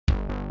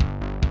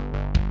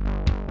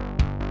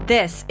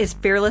This is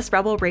Fearless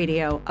Rebel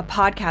Radio, a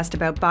podcast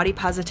about body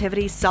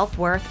positivity,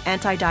 self-worth,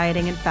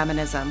 anti-dieting, and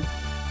feminism.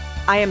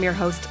 I am your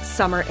host,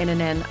 Summer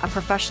Innanen, a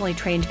professionally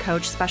trained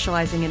coach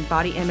specializing in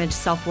body image,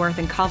 self-worth,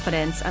 and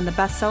confidence, and the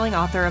best-selling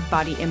author of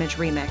Body Image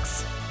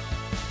Remix.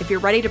 If you're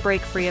ready to break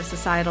free of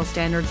societal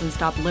standards and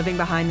stop living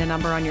behind the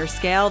number on your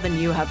scale, then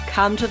you have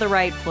come to the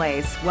right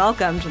place.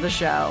 Welcome to the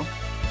show.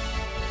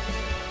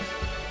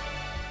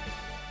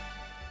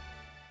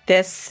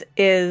 This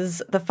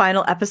is the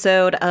final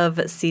episode of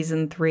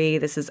Season 3.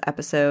 This is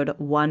episode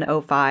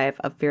 105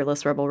 of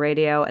Fearless Rebel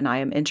Radio, and I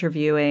am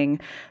interviewing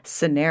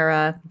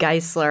Suneera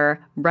Geisler,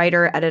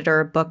 writer,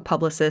 editor, book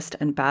publicist,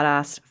 and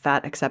badass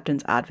fat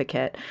acceptance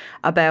advocate,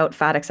 about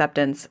fat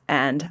acceptance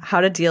and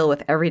how to deal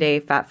with everyday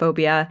fat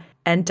phobia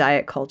and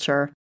diet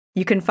culture.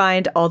 You can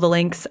find all the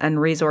links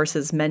and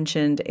resources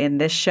mentioned in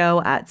this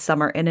show at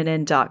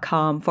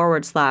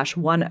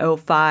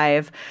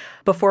summerinnanen.com/105.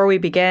 Before we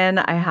begin,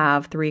 I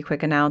have 3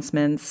 quick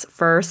announcements.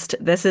 First,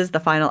 this is the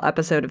final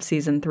episode of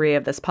Season 3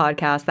 of this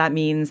podcast. That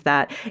means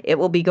that it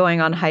will be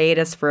going on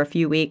hiatus for a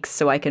few weeks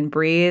so I can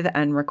breathe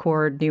and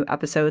record new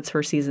episodes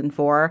for Season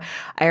 4.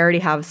 I already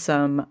have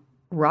some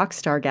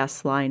rockstar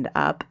guests lined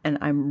up, and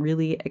I'm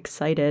really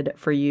excited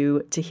for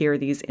you to hear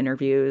these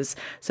interviews.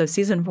 So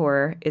Season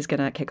 4 is going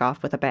to kick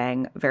off with a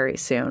bang very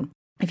soon.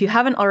 If you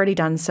haven't already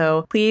done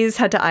so, please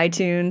head to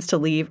iTunes to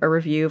leave a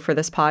review for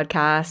this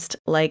podcast,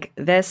 like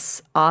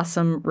this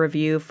awesome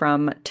review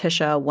from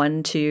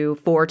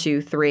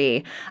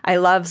Tisha12423. I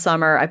love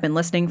Summer. I've been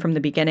listening from the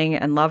beginning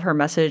and love her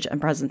message and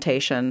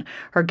presentation.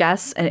 Her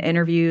guests and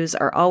interviews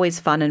are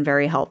always fun and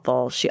very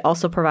helpful. She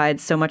also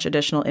provides so much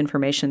additional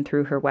information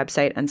through her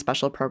website and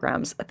special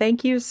programs.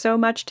 Thank you so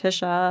much,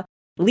 Tisha.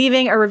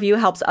 Leaving a review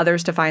helps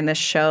others to find this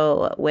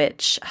show,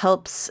 which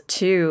helps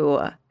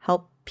to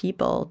help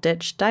people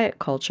ditch diet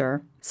culture.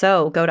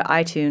 So go to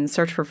iTunes,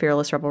 search for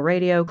Fearless Rebel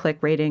Radio, click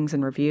ratings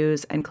and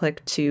reviews, and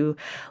click to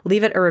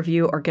leave it a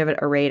review or give it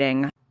a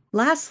rating.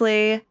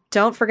 Lastly,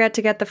 don't forget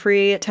to get the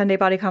free 10-day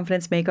body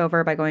confidence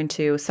makeover by going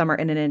to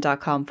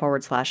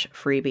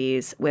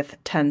summerinnanen.com/freebies with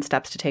 10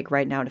 steps to take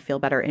right now to feel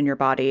better in your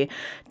body.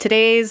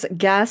 Today's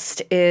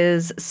guest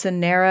is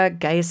Suneera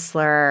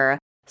Geisler.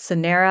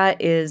 Suneera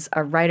is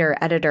a writer,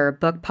 editor,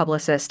 book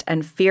publicist,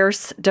 and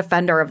fierce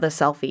defender of the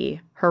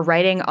selfie. Her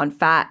writing on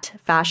fat,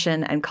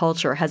 fashion, and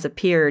culture has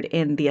appeared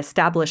in The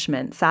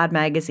Establishment, Sad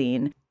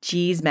Magazine,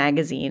 G's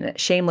Magazine,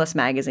 Shameless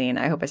Magazine,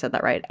 I hope I said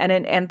that right, and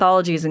in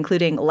anthologies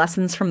including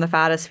Lessons from the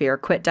Fatosphere,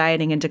 Quit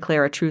Dieting and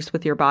Declare a Truce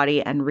with Your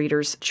Body, and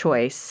Reader's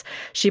Choice.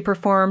 She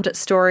performed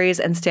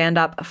stories and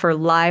stand-up for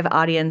live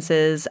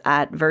audiences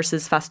at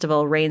Versus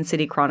Festival, Rain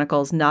City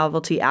Chronicles,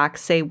 Novelty Act,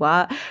 Say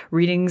What,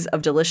 readings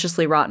of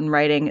Deliciously Rotten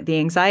Writing, The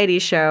Anxiety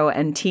Show,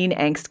 and Teen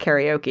Angst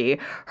Karaoke.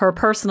 Her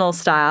personal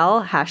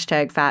style,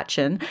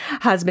 #Fatchin,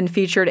 has been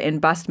featured in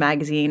Bust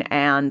Magazine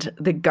and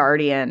The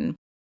Guardian.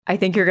 I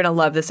think you're going to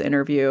love this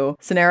interview.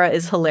 Suneera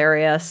is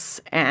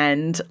hilarious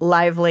and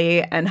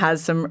lively and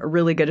has some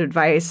really good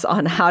advice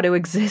on how to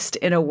exist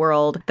in a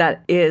world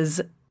that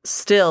is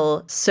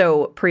still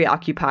so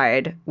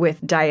preoccupied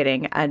with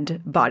dieting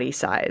and body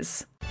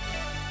size.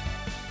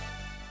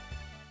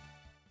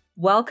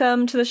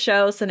 Welcome to the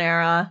show,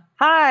 Suneera.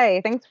 Hi,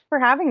 thanks for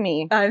having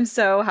me. I'm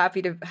so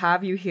happy to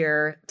have you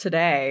here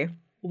today.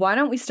 Why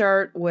don't we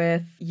start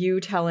with you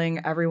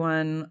telling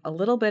everyone a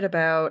little bit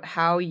about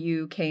how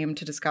you came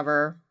to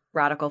discover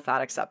radical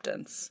fat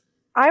acceptance?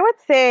 I would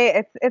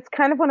say it's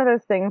kind of one of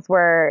those things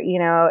where, you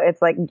know,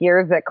 it's like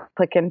gears that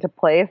click into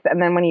place.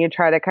 And then when you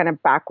try to kind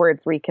of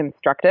backwards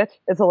reconstruct it,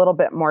 it's a little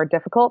bit more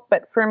difficult.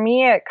 But for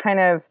me, I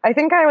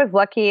think I was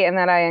lucky in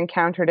that I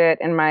encountered it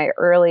in my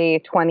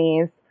early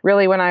 20s.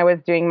 Really, when I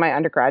was doing my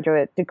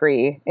undergraduate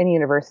degree in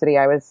university,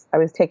 I was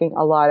taking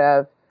a lot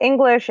of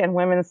English and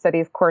women's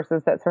studies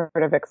courses that sort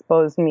of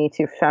exposed me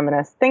to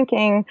feminist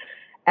thinking.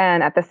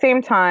 And at the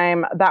same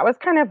time, that was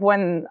kind of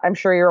when, I'm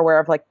sure you're aware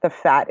of, like, the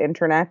fat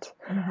internet.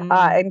 Mm-hmm.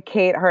 And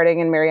Kate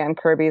Harding and Marianne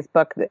Kirby's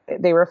book,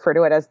 they refer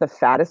to it as the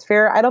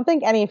fatosphere. I don't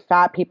think any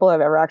fat people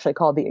have ever actually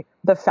called the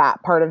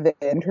fat part of the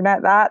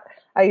internet that.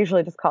 I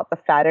usually just call it the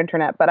fat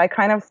internet. But I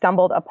kind of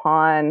stumbled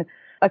upon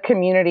a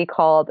community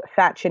called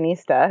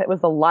Fatchinista. It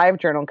was a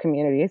LiveJournal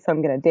community, so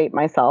I'm going to date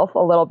myself a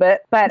little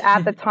bit. But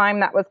at the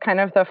time, that was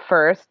kind of the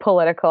first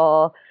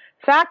political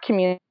fat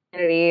community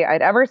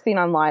I'd ever seen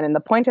online. And the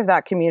point of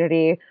that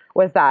community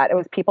was that it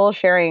was people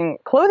sharing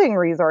clothing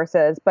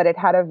resources, but it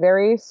had a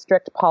very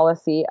strict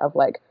policy of,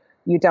 like,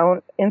 you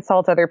don't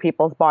insult other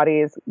people's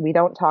bodies. We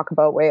don't talk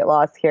about weight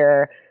loss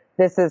here.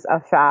 This is a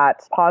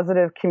fat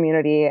positive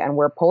community, and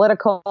we're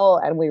political,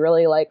 and we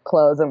really like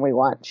clothes, and we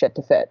want shit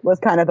to fit, was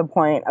kind of the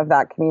point of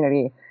that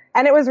community.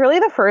 And it was really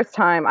the first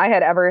time I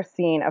had ever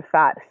seen a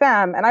fat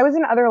femme. And I was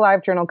in other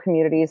LiveJournal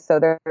communities. So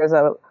there's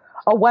a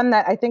one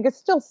that I think is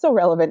still so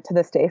relevant to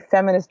this day,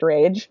 Feminist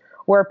Rage,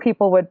 where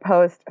people would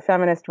post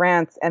feminist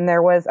rants. And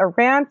there was a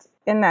rant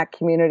in that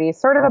community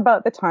sort of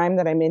about the time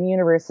that I'm in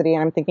university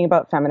and I'm thinking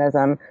about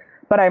feminism.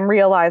 But I'm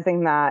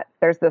realizing that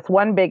there's this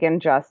one big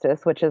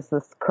injustice, which is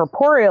this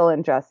corporeal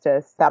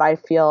injustice that I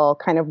feel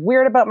kind of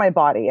weird about my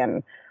body.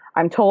 And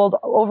I'm told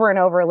over and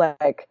over,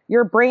 like,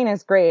 your brain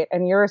is great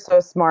and you're so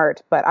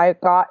smart. But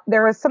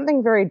there was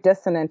something very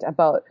dissonant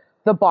about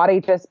the body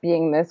just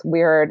being this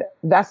weird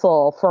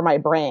vessel for my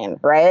brain,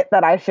 right?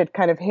 That I should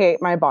kind of hate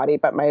my body,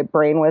 but my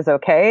brain was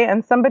okay.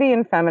 And somebody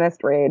in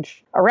Feminist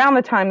Rage around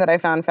the time that I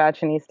found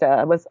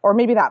Fashionista or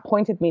maybe that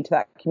pointed me to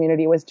that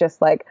community, was just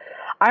like,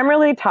 I'm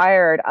really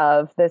tired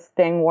of this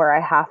thing where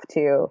I have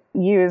to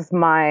use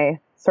my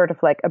sort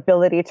of like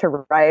ability to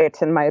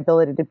write and my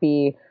ability to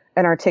be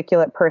an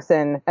articulate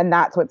person. And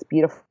that's what's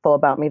beautiful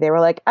about me. They were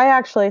like, I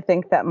actually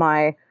think that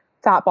my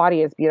fat body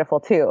is beautiful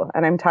too.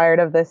 And I'm tired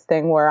of this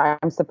thing where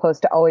I'm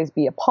supposed to always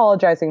be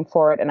apologizing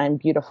for it and I'm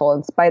beautiful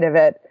in spite of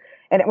it.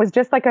 And it was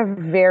just like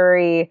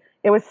it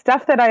was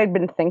stuff that I had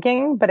been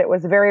thinking, but it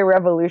was very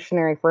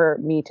revolutionary for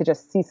me to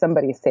just see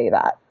somebody say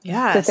that.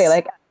 Yes. To say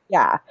like,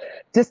 yeah,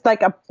 just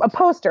like a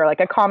poster,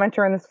 like a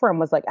commenter in this forum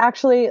was like,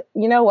 actually,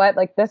 you know what?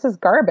 Like, this is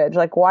garbage.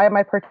 Like, why am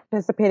I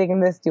participating in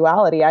this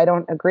duality? I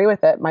don't agree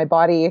with it. My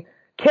body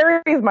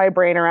carries my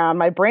brain around.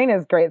 My brain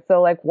is great.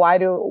 So like, why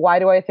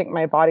do I think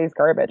my body's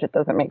garbage? It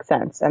doesn't make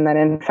sense. And then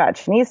in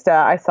Fashionista,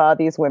 I saw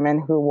these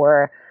women who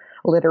were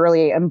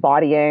literally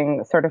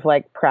embodying sort of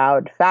like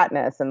proud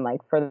fatness. And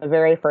like, for the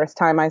very first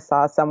time, I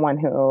saw someone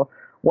who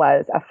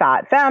was a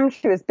fat femme.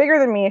 She was bigger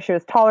than me. She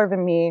was taller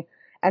than me.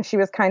 And she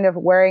was kind of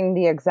wearing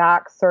the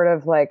exact sort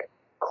of like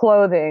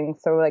clothing.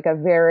 So like I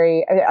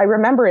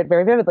remember it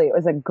very vividly. It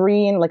was a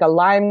green, like a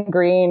lime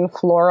green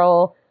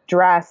floral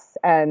dress,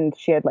 and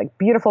she had like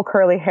beautiful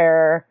curly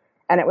hair,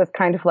 and it was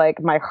kind of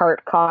like my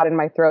heart caught in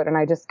my throat, and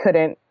I just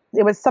couldn't.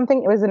 It was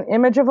an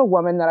image of a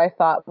woman that I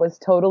thought was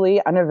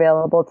totally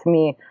unavailable to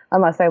me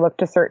unless I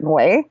looked a certain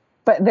way.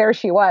 But there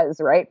she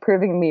was, right,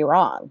 proving me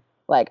wrong.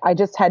 Like, I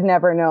just had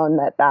never known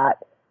that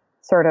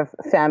sort of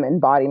femme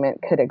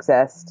embodiment could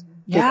exist.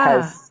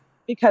 Yeah.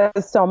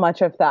 Because so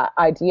much of that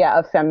idea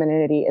of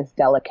femininity is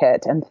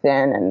delicate and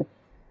thin, and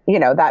you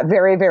know, that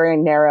very, very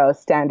narrow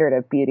standard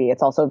of beauty.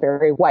 It's also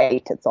very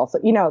white. It's also,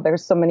 you know,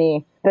 there's so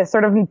many,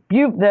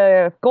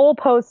 the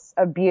goalposts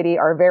of beauty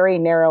are very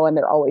narrow and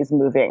they're always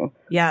moving.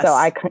 Yes. So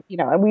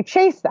and we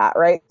chase that,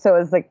 right? So it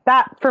was like,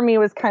 that for me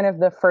was kind of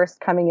the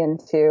first coming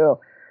into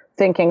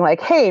thinking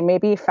like, hey,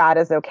 maybe fat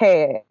is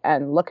okay.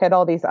 And look at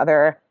all these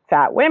other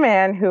fat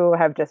women who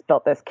have just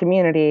built this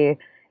community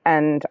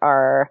and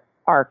are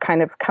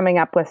kind of coming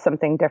up with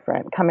something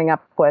different, coming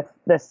up with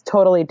this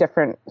totally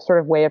different sort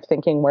of way of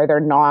thinking where they're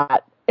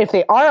not, if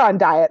they are on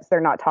diets, they're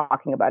not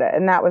talking about it.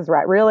 And that was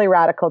really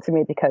radical to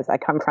me because I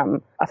come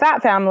from a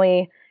fat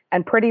family,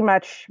 and pretty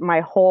much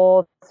my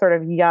whole sort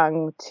of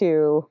young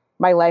to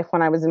my life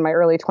when I was in my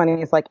early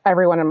 20s, like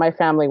everyone in my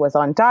family was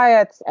on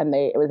diets, and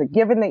it was a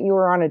given that you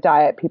were on a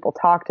diet. People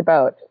talked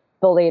about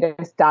the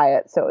latest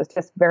diet. So it was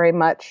just very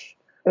much,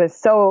 it was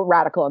so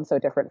radical and so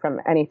different from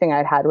anything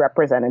I'd had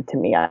represented to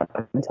me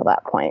up until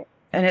that point.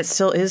 And it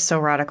still is so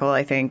radical,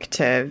 I think,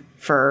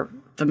 for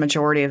the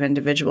majority of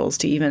individuals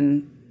to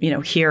even,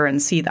 hear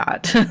and see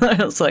that.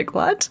 It's like,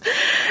 what?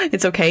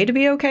 It's okay to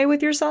be okay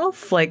with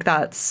yourself? Like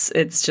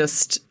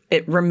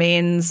it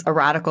remains a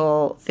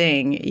radical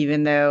thing,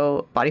 even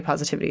though body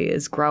positivity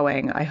is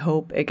growing. I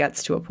hope it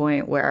gets to a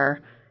point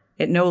where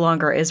it no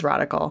longer is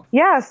radical.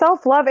 Yeah,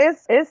 self-love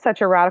is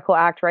such a radical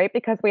act, right?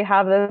 Because we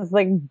have this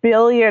like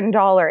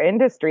billion-dollar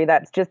industry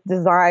that's just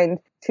designed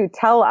to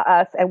tell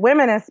us, and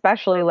women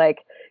especially,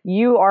 like,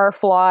 you are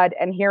flawed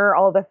and here are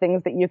all the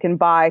things that you can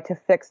buy to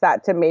fix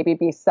that to maybe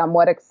be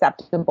somewhat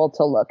acceptable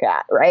to look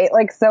at, right?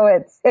 Like, so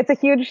it's a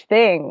huge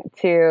thing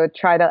to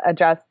try to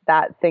adjust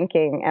that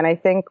thinking. And I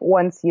think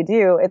once you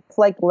do, it's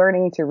like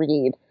learning to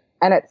read.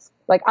 And it's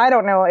like, I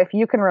don't know if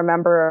you can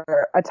remember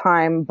a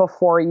time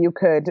before you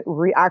could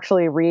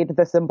actually read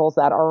the symbols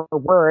that are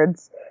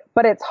words,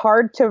 but it's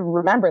hard to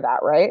remember that,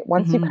 right?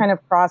 Once you kind of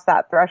cross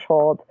that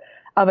threshold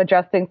of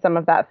adjusting some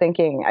of that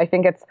thinking, I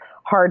think it's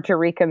hard to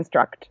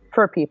reconstruct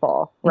for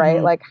people,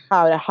 right? Like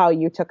how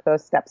you took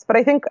those steps. But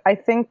I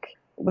think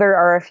there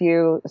are a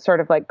few sort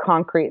of like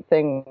concrete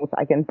things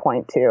I can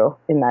point to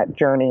in that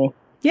journey.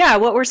 Yeah.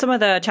 What were some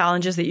of the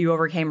challenges that you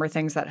overcame or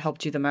things that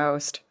helped you the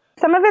most?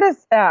 Some of it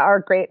are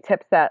great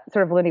tips that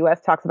sort of Lindy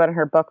West talks about in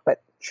her book,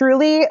 but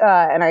truly,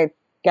 and I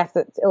guess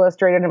it's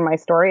illustrated in my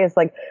story, is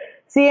like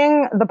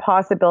seeing the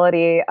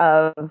possibility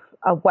of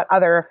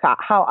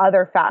how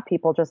other fat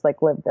people just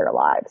like live their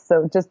lives.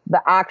 So just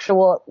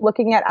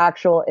looking at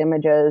actual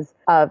images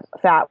of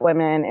fat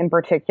women in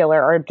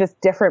particular, or just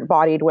different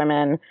bodied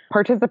women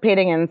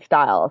participating in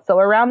style. So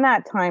around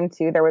that time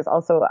too, there was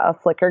also a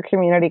Flickr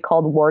community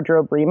called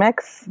Wardrobe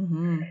Remix.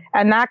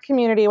 And that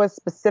community was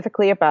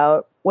specifically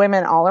about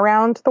women all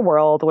around the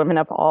world, women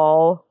of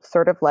all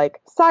sort of like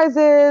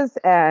sizes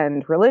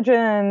and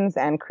religions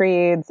and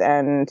creeds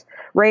and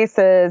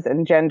races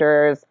and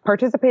genders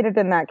participated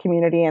in that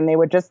community. And it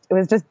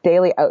was just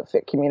daily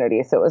outfit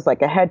community. So it was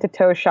like a head to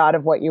toe shot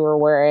of what you were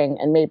wearing.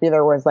 And maybe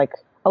there was like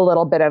a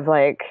little bit of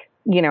like,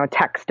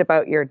 text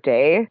about your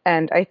day.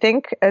 And I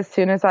think as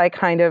soon as I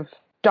kind of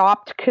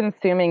stopped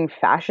consuming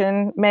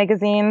fashion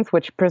magazines,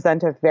 which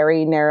present a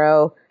very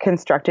narrow,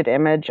 constructed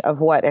image of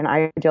what an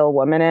ideal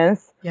woman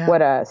is,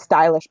 what a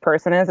stylish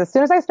person is. As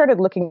soon as I started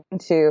looking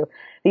into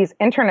these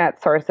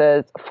internet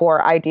sources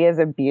for ideas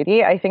of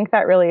beauty, I think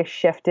that really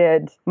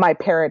shifted my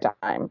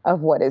paradigm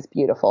of what is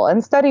beautiful.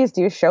 And studies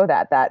do show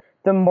that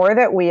the more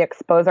that we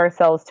expose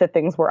ourselves to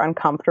things we're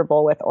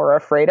uncomfortable with or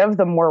afraid of,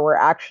 the more we're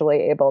actually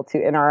able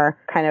to, in our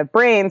kind of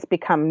brains,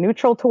 become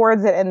neutral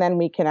towards it. And then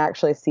we can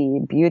actually see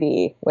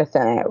beauty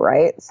within it,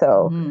 right?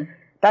 So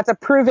that's a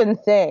proven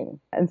thing.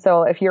 And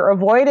so if you're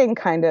avoiding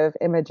kind of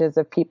images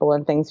of people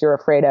and things you're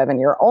afraid of,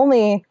 and you're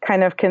only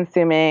kind of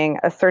consuming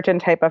a certain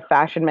type of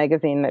fashion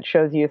magazine that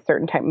shows you a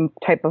certain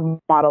type of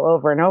model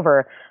over and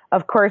over,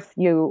 of course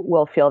you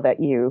will feel that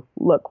you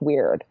look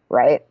weird,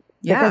 right?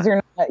 Yeah. Because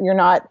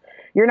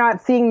you're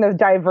not seeing the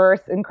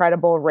diverse,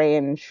 incredible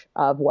range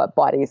of what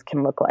bodies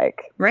can look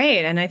like.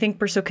 Right. And I think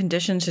we're so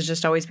conditioned to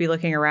just always be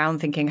looking around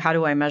thinking, how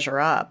do I measure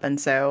up? And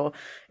so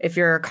if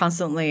you're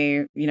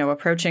constantly,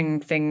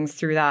 approaching things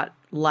through that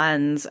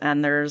lens,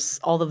 and there's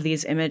all of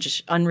these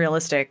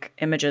unrealistic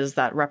images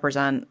that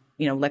represent,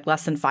 like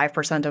less than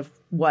 5% of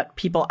what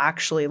people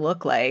actually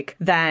look like,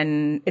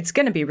 then it's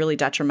going to be really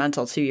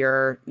detrimental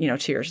to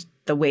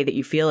the way that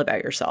you feel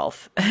about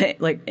yourself,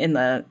 like in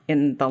the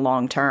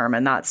long term.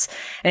 And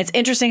it's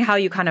interesting how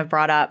you kind of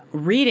brought up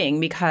reading,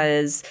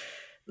 because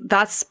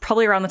that's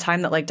probably around the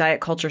time that like diet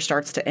culture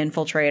starts to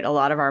infiltrate a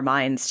lot of our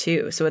minds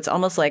too. So it's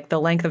almost like the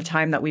length of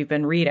time that we've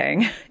been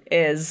reading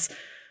is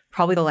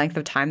probably the length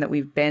of time that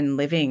we've been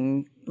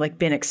living, like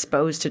been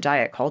exposed to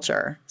diet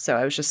culture.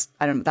 So that's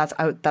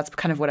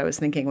kind of what I was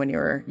thinking when you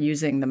were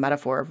using the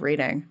metaphor of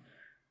reading.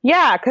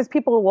 Yeah, because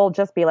people will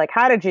just be like,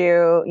 how did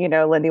you,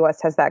 Lindy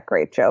West has that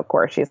great joke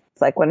where she's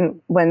like,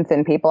 when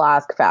thin people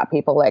ask fat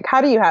people, like,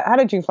 how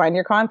did you find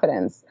your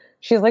confidence?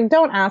 She's like,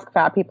 don't ask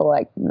fat people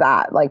like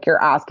that. Like,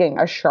 you're asking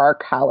a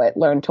shark how it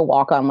learned to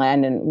walk on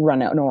land and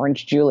run out an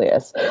Orange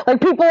Julius. Like,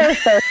 people are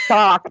so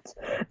shocked.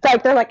 It's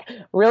like, they're like,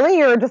 really?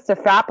 You're just a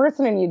fat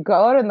person and you go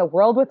out in the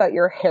world without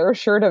your hair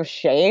shirt of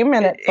shame?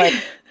 And it's like,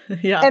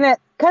 yeah. And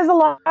because a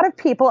lot of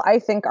people, I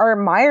think, are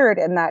mired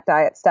in that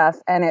diet stuff.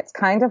 And it's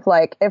kind of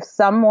like it's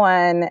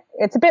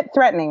a bit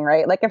threatening,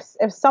 right? Like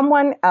if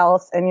someone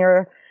else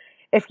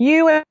if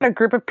you and a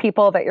group of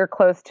people that you're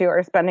close to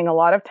are spending a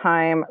lot of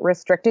time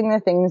restricting the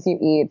things you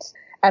eat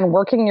and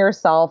working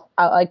yourself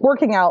out, like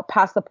working out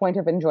past the point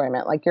of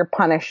enjoyment, like you're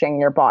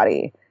punishing your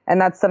body, and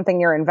that's something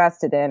you're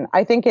invested in,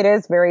 I think it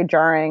is very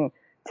jarring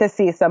to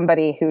see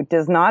somebody who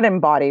does not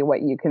embody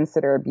what you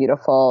consider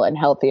beautiful and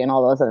healthy and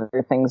all those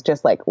other things,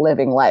 just like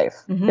living life.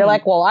 Mm-hmm. You're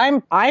like, well,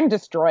 I'm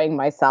destroying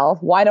myself.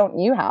 Why don't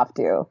you have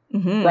to?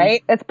 Mm-hmm.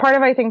 Right? It's part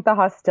of, I think, the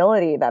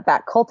hostility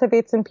that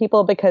cultivates in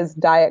people, because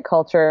diet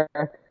culture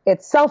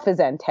itself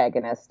is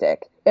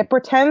antagonistic. It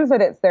pretends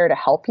that it's there to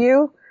help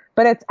you,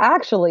 but it's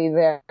actually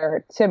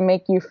there to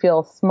make you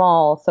feel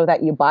small so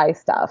that you buy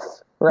stuff,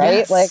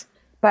 right? Yes.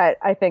 But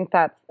I think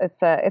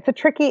it's a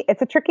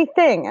tricky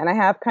thing, and I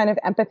have kind of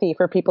empathy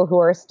for people who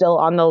are still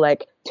on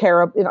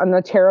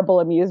the terrible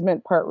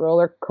amusement park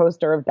roller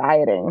coaster of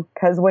dieting,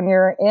 because when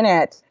you're in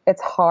it,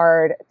 it's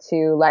hard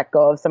to let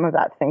go of some of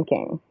that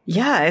thinking.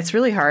 Yeah, it's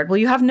really hard. Well,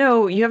 you have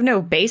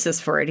no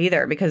basis for it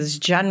either, because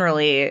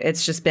generally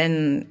it's just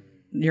been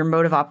your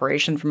mode of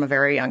operation from a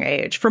very young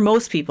age, for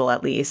most people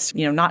at least.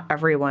 Not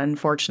everyone,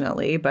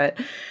 fortunately, but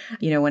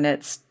when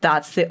that's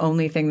the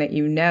only thing that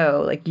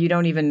like you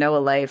don't even know a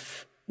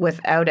life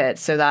without it.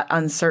 So that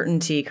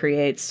uncertainty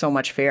creates so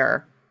much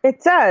fear.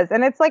 It does.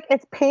 And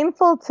it's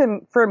painful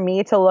for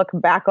me to look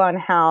back on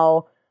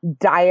how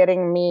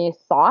dieting me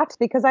thought,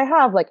 because I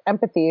have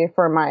empathy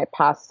for my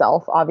past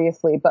self,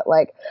 obviously, but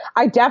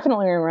I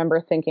definitely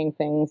remember thinking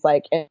things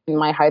like in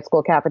my high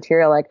school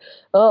cafeteria,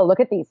 oh, look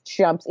at these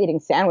chumps eating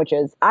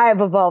sandwiches. I've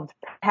evolved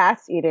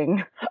past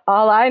eating.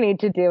 All I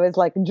need to do is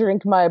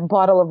drink my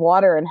bottle of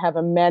water and have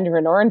a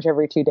mandarin orange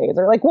every 2 days,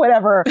 or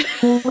whatever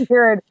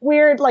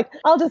weird,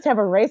 I'll just have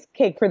a rice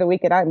cake for the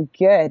week and I'm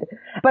good.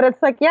 But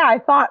it's yeah, I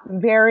thought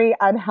very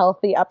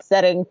unhealthy,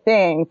 upsetting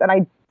things, and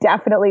I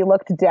definitely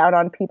looked down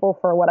on people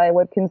for what I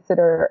would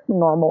consider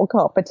normal,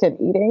 competent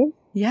eating.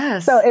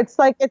 Yes. So it's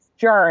it's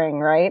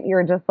jarring, right?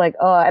 You're just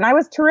oh, and I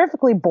was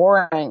terrifically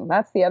boring.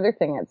 That's the other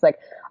thing. It's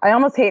I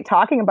almost hate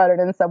talking about it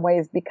in some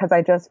ways, because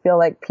I just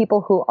feel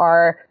people who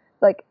are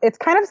it's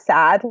kind of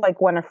sad,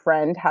 when a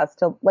friend has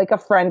to, a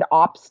friend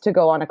opts to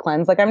go on a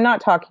cleanse. I'm not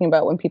talking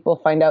about when people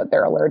find out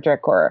they're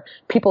allergic, or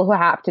people who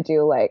have to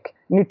do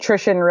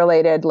nutrition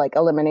related,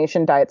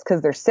 elimination diets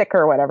because they're sick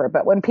or whatever.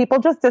 But when people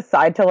just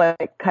decide to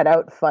cut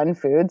out fun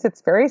foods,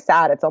 it's very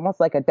sad. It's almost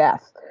like a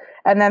death.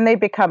 And then they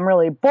become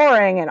really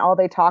boring, and all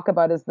they talk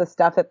about is the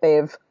stuff that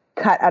they've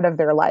cut out of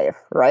their life,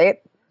 right?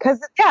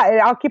 Because, yeah,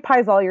 it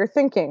occupies all your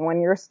thinking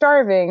when you're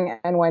starving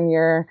and when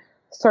you're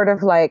sort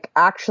of like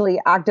actually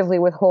actively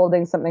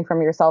withholding something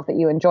from yourself that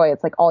you enjoy.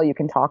 It's like all you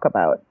can talk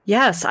about.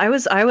 Yes, I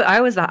was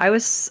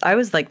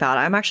like that.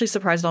 I'm actually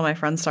surprised all my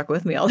friends stuck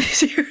with me all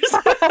these years.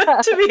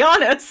 To be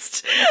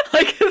honest,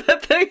 like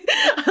that thing,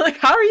 like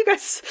how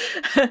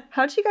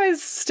did you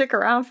guys stick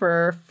around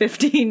for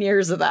 15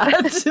 years of that?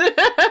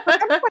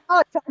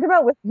 Talk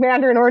about with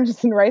mandarin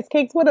oranges and rice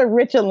cakes. What a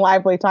rich and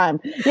lively time.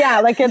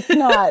 Yeah, like it's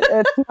not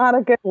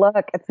a good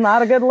look. It's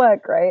not a good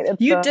look, right?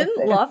 You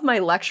didn't love my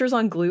lectures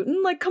on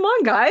gluten? Like, come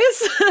on, guys.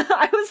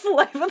 I was the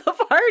life of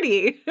the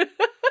party.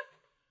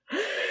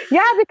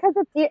 Yeah, because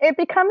it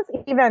becomes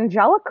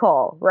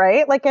evangelical,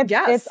 right? Like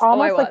it's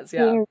almost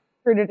being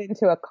recruited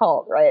into a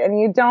cult, right? And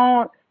you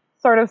don't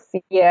sort of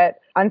see it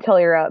until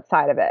you're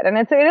outside of it. And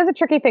it is a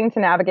tricky thing to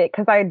navigate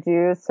because I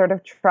do sort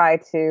of try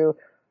to,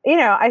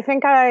 I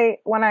think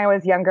when I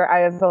was younger,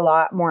 I was a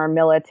lot more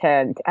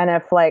militant. And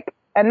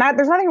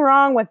there's nothing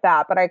wrong with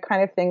that, but I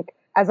kind of think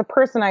as a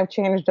person, I've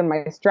changed and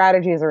my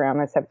strategies around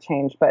this have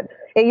changed. But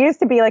it used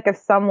to be like if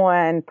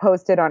someone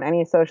posted on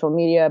any social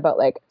media about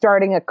like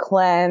starting a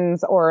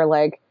cleanse or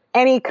like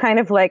any kind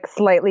of like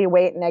slightly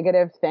weight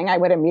negative thing, I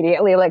would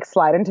immediately like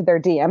slide into their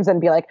DMs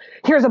and be like,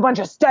 here's a bunch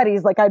of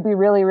studies. Like I'd be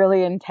really,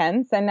 really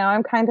intense. And now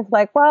I'm kind of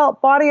like, well,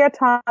 body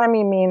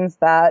autonomy means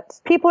that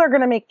people are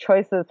going to make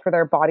choices for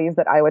their bodies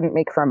that I wouldn't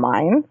make for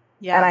mine.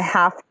 Yes. And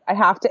I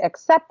have to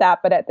accept that.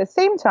 But at the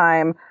same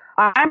time,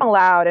 I'm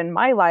allowed in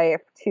my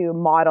life to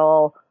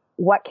model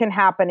what can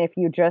happen if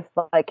you just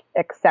like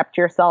accept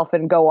yourself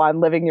and go on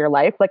living your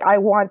life. Like I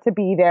want to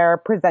be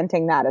there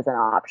presenting that as an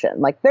option.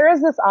 Like there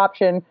is this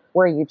option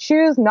where you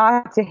choose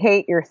not to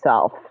hate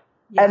yourself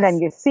and then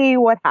you see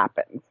what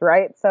happens,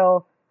 right?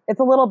 So it's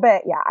a little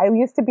bit, I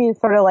used to be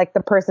sort of like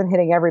the person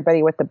hitting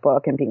everybody with the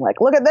book and being like,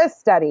 look at this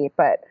study.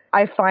 But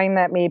I find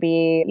that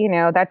maybe,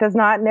 that does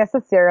not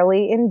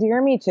necessarily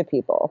endear me to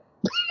people.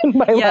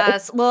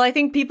 Yes. Well, I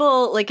think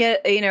people like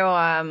it,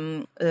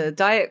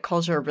 diet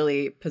culture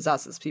really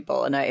possesses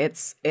people. And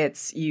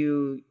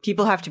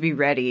people have to be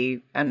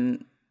ready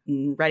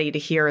to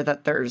hear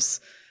that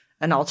there's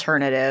an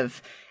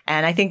alternative.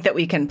 And I think that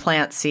we can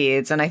plant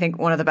seeds. And I think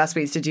one of the best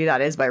ways to do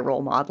that is by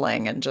role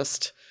modeling and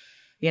just,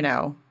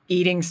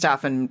 eating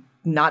stuff and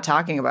not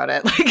talking about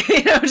it, like,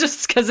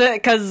 just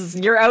because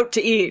you're out to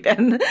eat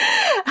and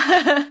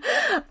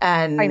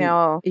I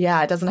know.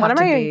 Yeah, it doesn't have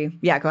to be.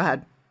 Yeah, go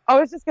ahead. I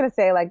was just going to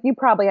say, like, you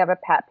probably have a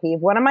pet peeve.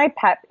 One of my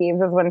pet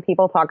peeves is when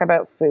people talk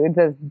about foods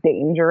as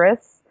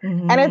dangerous.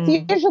 Mm-hmm. And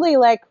it's usually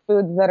like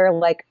foods that are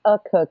like a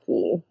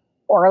cookie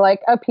or like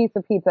a piece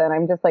of pizza. And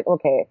I'm just like,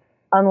 okay,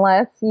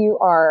 unless you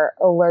are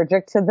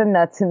allergic to the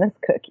nuts in this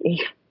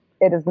cookie,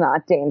 it is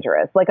not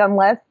dangerous. Like,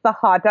 unless the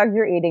hot dog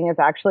you're eating is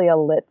actually a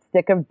lit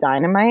stick of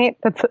dynamite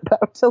that's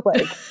about to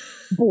like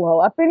blow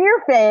up in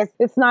your face,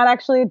 it's not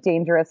actually a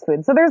dangerous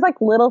food. So there's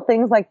like little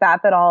things like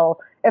that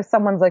if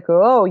someone's like,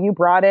 oh, you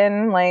brought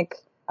in like,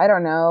 I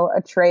don't know,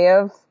 a tray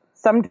of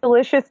some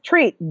delicious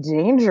treat,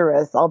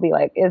 dangerous. I'll be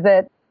like, is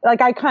it?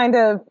 Like, I kind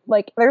of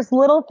like, there's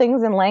little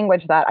things in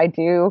language that I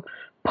do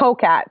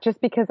poke at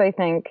just because I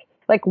think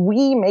like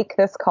we make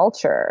this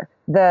culture,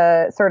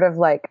 the sort of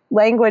like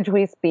language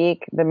we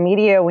speak, the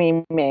media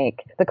we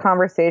make, the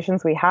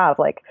conversations we have,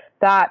 like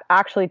that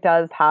actually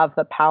does have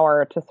the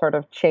power to sort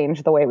of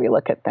change the way we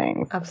look at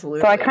things.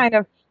 Absolutely. So I kind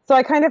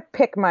of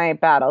pick my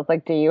battles.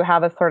 Like, do you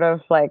have a sort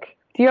of like,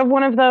 do you have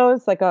one of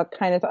those, like a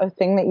kind of a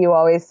thing that you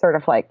always sort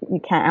of like, you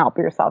can't help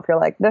yourself. You're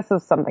like, this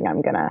is something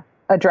I'm going to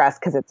address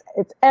because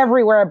it's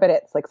everywhere, but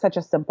it's like such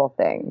a simple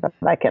thing that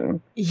I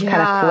can kind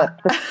of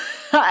flip.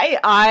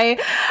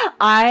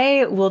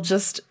 I will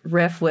just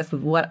riff with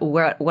what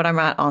I'm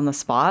at on the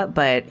spot,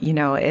 but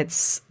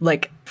it's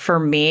like, for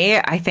me,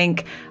 I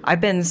think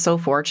I've been so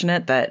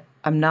fortunate that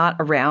I'm not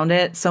around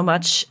it so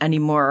much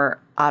anymore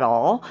at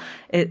all.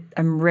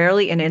 I'm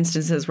rarely in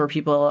instances where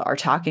people are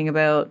talking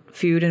about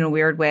food in a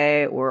weird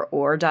way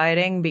or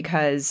dieting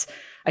because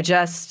I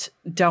just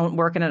don't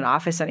work in an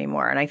office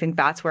anymore. And I think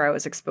that's where I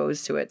was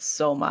exposed to it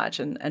so much.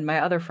 And my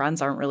other friends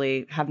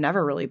have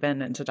never really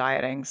been into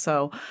dieting.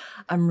 So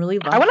I'm really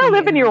lucky. I want to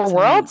live in your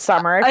world,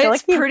 Summer. I feel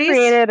like you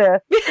created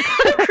a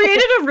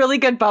really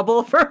good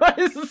bubble for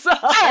myself.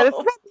 Yeah, this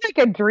is like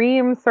a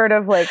dream sort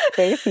of like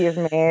space you've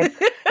made.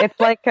 It's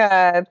like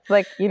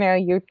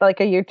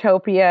a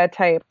utopia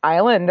type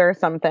island or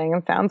something.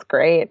 It sounds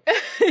great.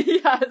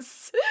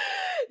 Yes.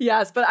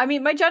 But I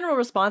mean, my general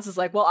response is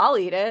like, well, I'll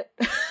eat it.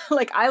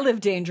 Like, I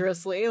live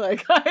dangerously.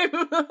 Like,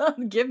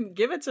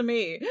 give it to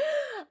me.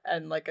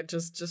 And like,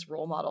 just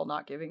role model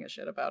not giving a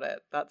shit about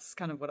it. That's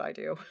kind of what I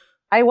do.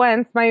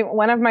 One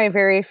of my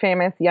very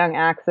famous young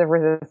acts of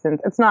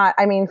resistance. It's not,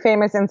 I mean,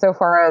 famous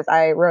insofar as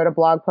I wrote a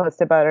blog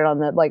post about it on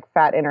the like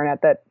fat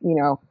internet that,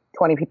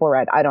 20 people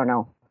read. I don't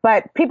know.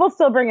 But people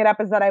still bring it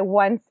up is that I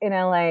once in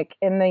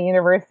the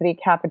university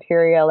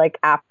cafeteria, like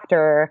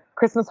after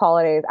Christmas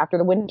holidays, after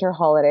the winter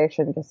holiday, I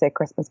shouldn't just say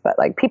Christmas, but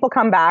like people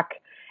come back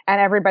and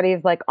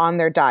everybody's like on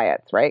their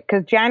diets, right?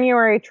 Because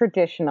January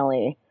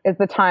traditionally is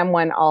the time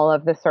when all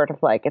of this sort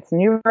of like, it's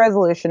New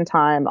Resolution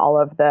time, all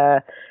of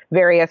the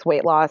various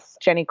weight loss,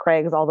 Jenny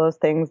Craig's, all those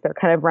things. They're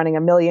kind of running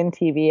a million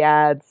TV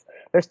ads.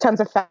 There's tons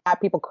of fat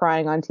people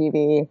crying on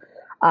TV.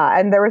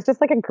 And there was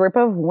just like a group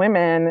of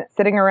women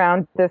sitting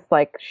around this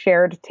like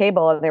shared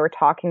table, and they were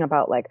talking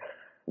about like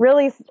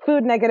really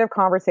food negative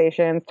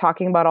conversations,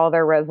 talking about all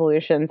their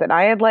resolutions. And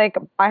I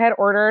had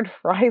ordered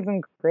fries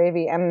and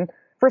gravy, and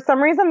for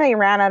some reason they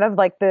ran out of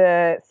like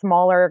the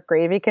smaller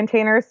gravy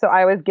containers. So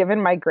I was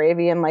given my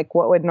gravy in like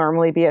what would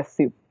normally be a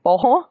soup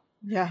bowl.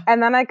 Yeah.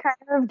 And then I kind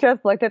of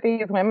just looked at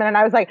these women and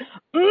I was like,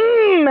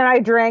 and I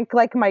drank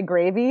like my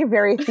gravy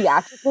very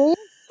theatrically.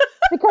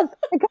 because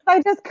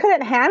I just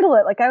couldn't handle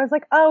it. Like I was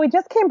like, oh, we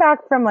just came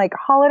back from like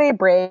holiday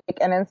break,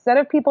 and instead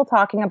of people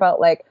talking about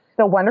like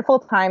the wonderful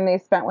time they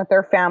spent with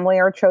their family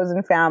or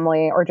chosen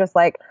family, or just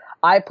like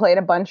I played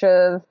a bunch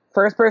of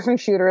first person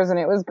shooters and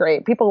it was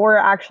great, people were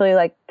actually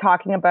like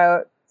talking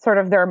about sort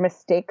of their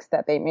mistakes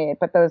that they made.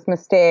 But those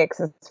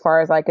mistakes, as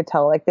far as I could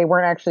tell, like they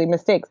weren't actually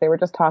mistakes. They were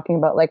just talking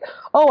about like,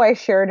 oh, I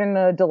shared in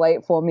a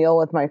delightful meal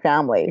with my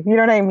family. You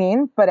know what I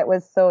mean? But it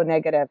was so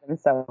negative. And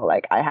so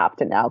like I have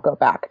to now go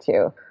back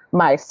to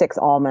my 6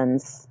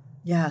 almonds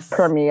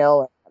per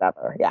meal or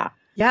whatever. Yeah.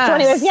 Yes. So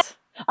anyways,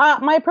 yeah.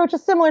 My approach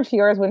is similar to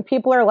yours. When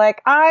people are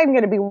like, I'm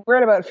going to be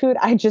worried about food,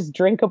 I just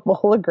drink a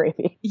bowl of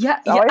gravy. Yeah.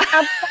 Yeah.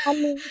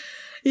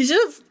 You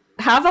just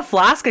have a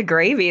flask of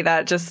gravy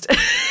that just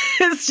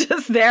is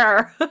just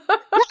there.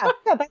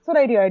 yeah, that's what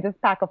I do. I just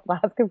pack a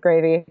flask of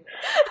gravy.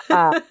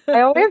 I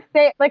always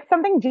say like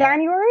something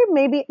January,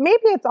 maybe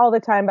it's all the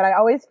time, but I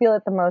always feel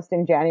it the most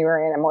in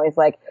January. And I'm always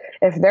like,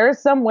 if there's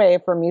some way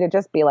for me to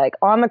just be like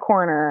on the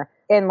corner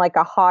in like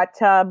a hot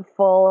tub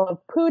full of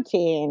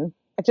poutine,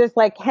 just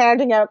like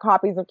handing out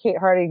copies of Kate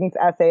Harding's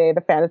essay,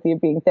 The Fantasy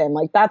of Being Thin.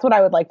 Like that's what I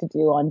would like to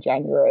do on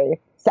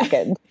January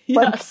 2nd.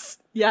 Yes.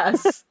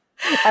 Yes.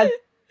 As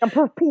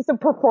a piece of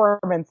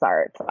performance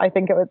art. I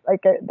think it was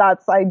like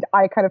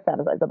I kind of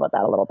fantasize about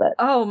that a little bit.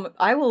 Oh,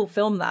 I will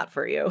film that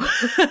for you.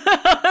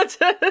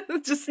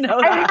 Just know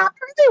I that. haven't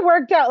really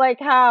worked out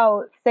like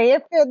how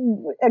safe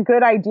and a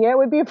good idea it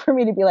would be for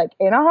me to be like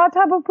in a hot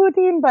tub of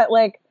poutine, but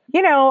like,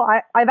 you know,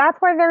 I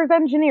that's why there's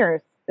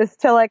engineers, is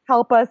to like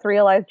help us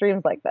realize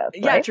dreams like this.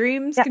 Yeah, right?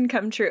 dreams can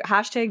come true.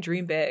 #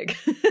 dream big.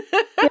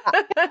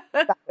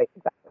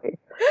 Exactly.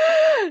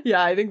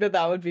 Yeah, I think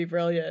that would be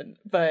brilliant.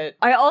 But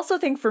I also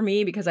think for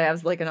me, because I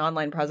have like an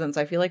online presence,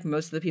 I feel like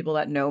most of the people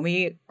that know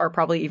me are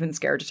probably even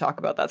scared to talk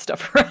about that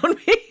stuff around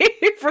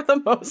me for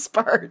the most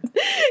part,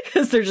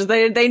 because they're just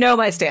they know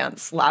my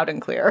stance loud and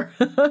clear.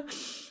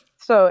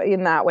 So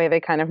in that way,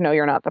 they kind of know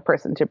you're not the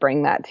person to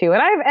bring that to.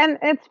 And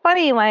it's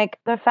funny, like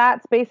the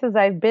fat spaces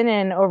I've been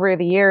in over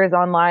the years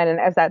online, and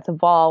as that's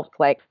evolved,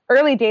 like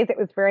early days, it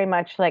was very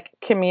much like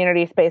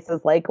community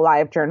spaces like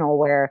LiveJournal,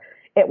 where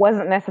it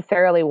wasn't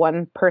necessarily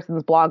one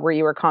person's blog where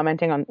you were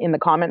commenting on in the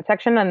comment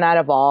section, and that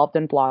evolved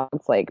in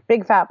blogs like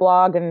Big Fat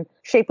Blog and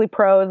Shapely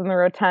Prose and The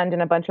Rotund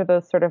and a bunch of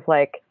those sort of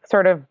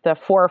the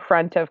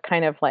forefront of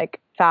kind of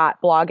like fat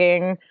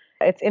blogging.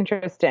 It's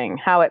interesting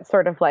how it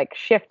sort of like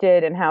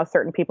shifted and how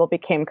certain people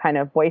became kind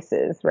of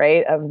voices,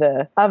 right, of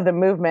the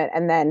movement.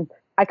 And then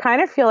I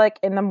kind of feel like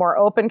in the more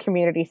open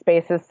community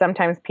spaces,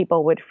 sometimes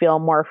people would feel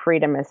more free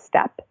to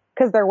misstep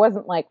because there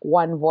wasn't like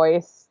one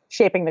voice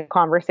shaping the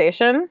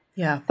conversation.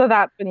 Yeah. So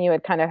that's when you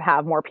would kind of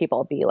have more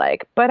people be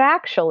like, but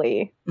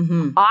actually,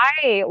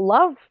 I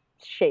love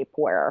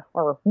shapewear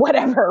or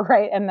whatever,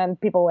 right? And then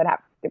people would have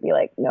to be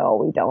like, no,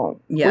 we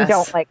don't. Yes. We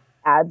don't like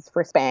ads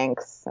for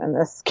Spanx in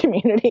this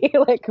community.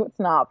 Like it's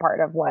not part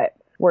of what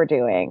we're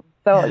doing.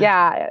 So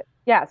yeah.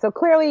 So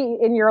clearly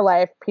in your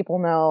life, people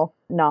know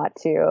not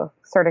to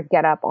sort of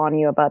get up on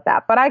you about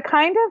that. But I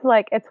kind of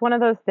like, it's one of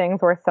those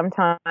things where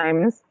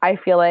sometimes I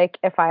feel like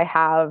if I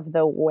have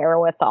the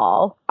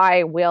wherewithal,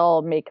 I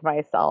will make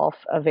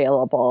myself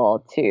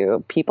available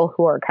to people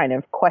who are kind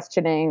of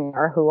questioning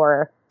or who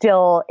are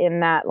still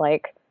in that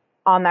like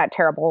on that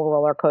terrible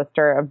roller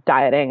coaster of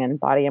dieting and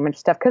body image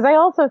stuff. Because I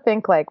also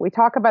think like we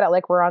talk about it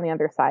like we're on the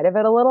other side of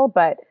it a little,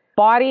 but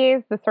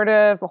bodies, the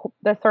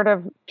sort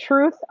of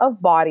truth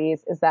of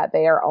bodies is that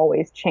they are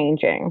always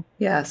changing.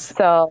 Yes.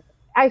 So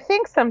I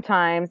think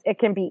sometimes it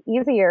can be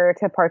easier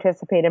to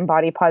participate in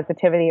body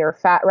positivity or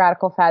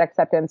radical fat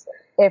acceptance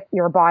if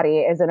your body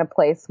is in a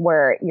place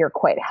where you're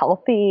quite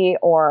healthy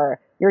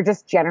or you're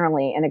just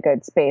generally in a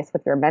good space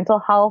with your mental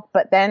health.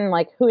 But then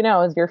like, who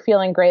knows, you're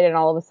feeling great and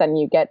all of a sudden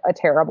you get a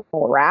terrible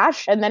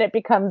rash and then it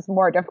becomes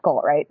more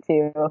difficult, right,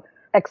 to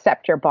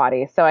accept your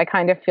body. So I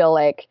kind of feel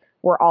like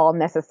we're all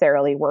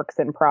necessarily works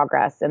in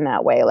progress in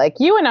that way. Like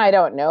you and I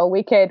don't know,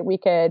 we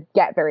could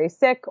get very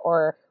sick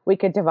or we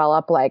could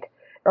develop like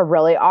a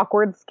really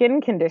awkward skin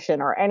condition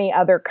or any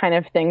other kind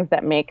of things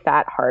that make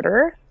that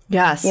harder.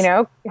 Yes. You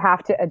know, you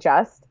have to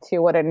adjust to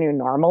what a new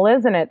normal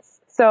is. And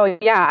so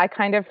yeah, I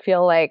kind of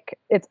feel like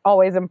it's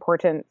always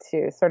important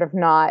to sort of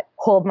not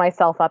hold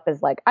myself up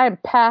as like, I'm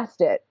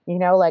past it, you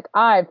know, like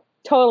I've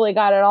totally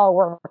got it all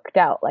worked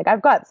out. Like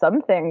I've got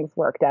some things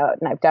worked out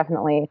and I've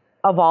definitely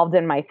evolved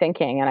in my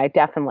thinking. And I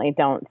definitely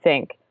don't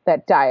think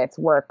that diets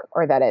work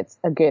or that it's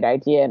a good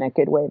idea and a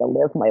good way to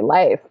live my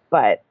life.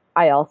 But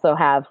I also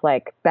have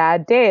like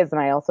bad days,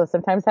 and I also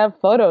sometimes have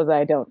photos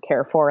I don't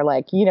care for.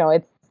 Like, you know,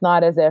 it's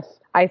not as if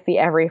I see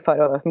every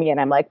photo of me and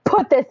I'm like,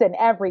 put this in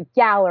every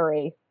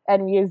gallery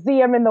and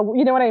museum in the,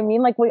 you know what I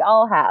mean? Like we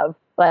all have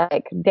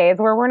like days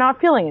where we're not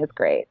feeling as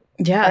great.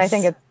 Yes. And I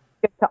think it's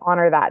good to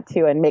honor that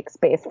too and make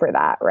space for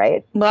that,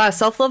 right? Well,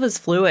 self-love is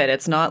fluid.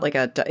 It's not like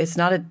it's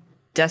not a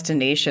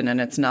destination, and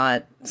it's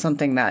not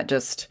something that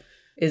just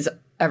is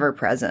ever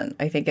present.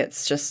 I think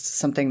it's just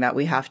something that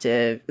we have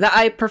to, that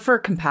I prefer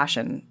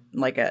compassion,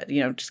 like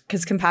just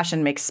because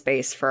compassion makes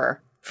space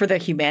for the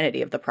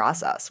humanity of the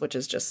process, which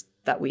is just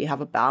that we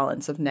have a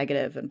balance of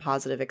negative and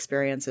positive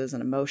experiences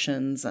and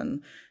emotions,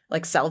 and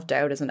like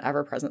self-doubt is an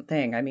ever-present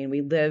thing. I mean,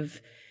 we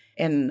live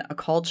in a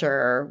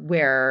culture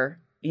where,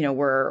 you know,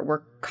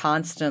 we're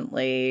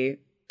constantly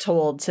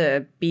told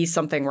to be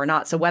something we're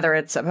not. So whether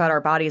it's about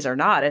our bodies or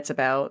not, it's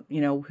about, you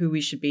know, who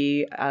we should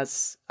be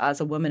as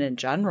a woman in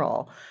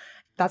general.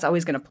 That's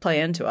always going to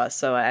play into us.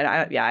 So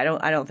I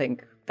don't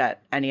think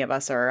that any of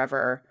us are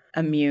ever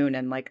immune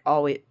and like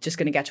always just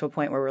going to get to a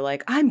point where we're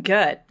like, I'm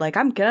good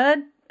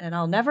and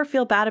I'll never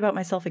feel bad about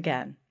myself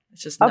again.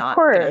 It's just not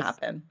going to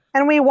happen.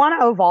 And we want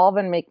to evolve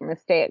and make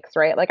mistakes,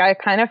 right? Like I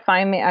kind of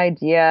find the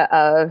idea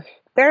of,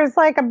 there's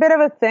like a bit of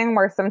a thing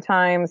where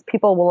sometimes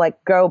people will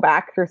like go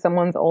back through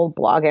someone's old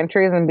blog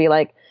entries and be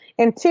like,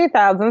 in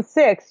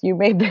 2006, you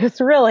made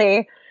this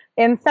really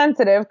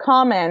insensitive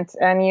comment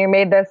and you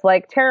made this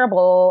like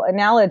terrible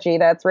analogy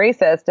that's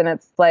racist. And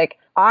it's like,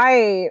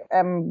 I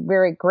am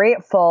very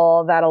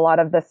grateful that a lot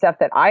of the stuff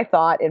that I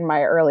thought in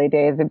my early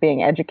days of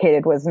being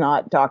educated was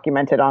not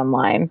documented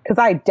online, because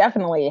I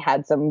definitely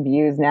had some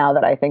views now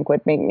that I think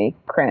would make me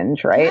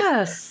cringe, right?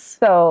 Yes.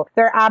 So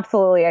there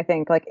absolutely, I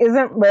think, like,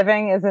 isn't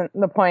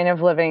the point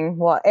of living,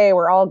 well,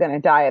 we're all going to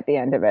die at the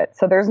end of it.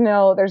 So there's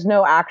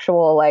no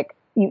actual, like,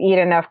 you eat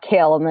enough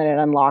kale and then it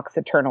unlocks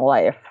eternal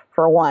life,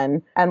 for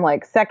one. And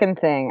like, second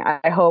thing,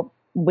 I hope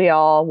we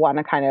all want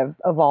to kind of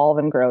evolve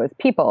and grow as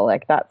people.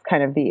 Like that's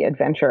kind of the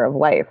adventure of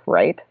life,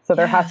 right? So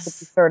there has to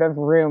be sort of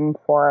room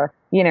for,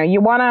 you know,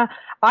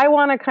 I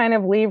want to kind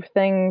of leave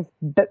things,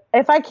 but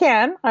if I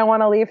can, I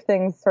want to leave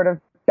things sort of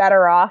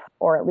better off,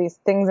 or at least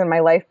things in my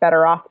life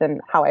better off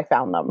than how I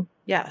found them.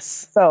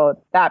 Yes. So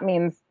that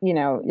means, you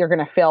know, you're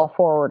going to fail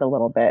forward a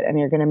little bit and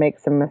you're going to make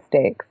some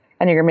mistakes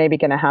and you're maybe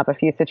going to have a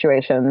few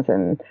situations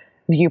and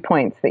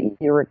viewpoints that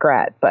you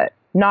regret, but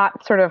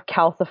not sort of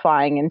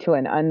calcifying into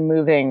an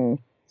unmoving,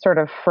 sort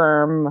of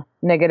firm,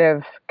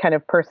 negative kind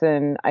of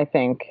person, I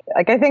think.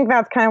 Like, I think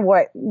that's kind of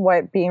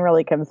what being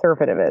really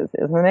conservative is,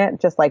 isn't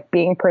it? Just like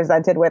being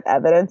presented with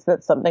evidence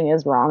that something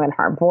is wrong and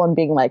harmful and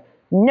being like,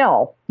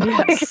 no.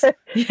 Yes.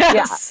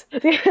 Yes.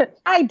 Yeah.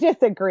 I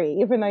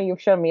disagree, even though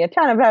you've shown me a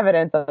ton of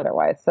evidence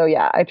otherwise. So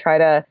yeah, I try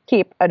to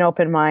keep an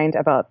open mind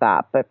about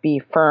that, but be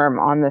firm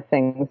on the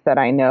things that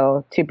I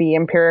know to be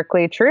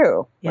empirically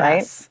true,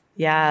 right?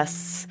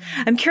 Yes.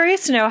 I'm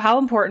curious to know, how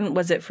important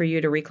was it for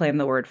you to reclaim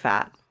the word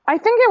fat? I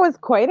think it was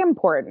quite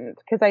important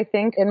because I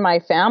think in my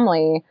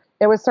family,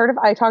 it was sort of,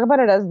 I talk about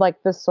it as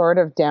like the sword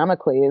of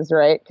Damocles,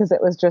 right? Because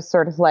it was just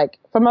sort of like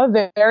from a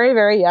very,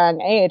 very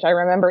young age. I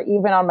remember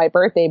even on my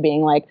birthday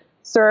being like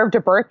served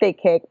a birthday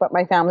cake, but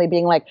my family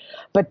being like,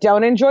 but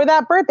don't enjoy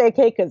that birthday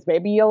cake because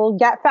maybe you'll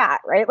get fat,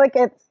 right? Like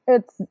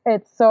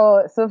it's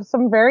so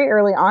some very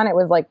early on, it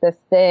was like this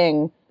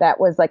thing that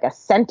was like a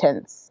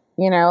sentence.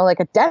 You know, like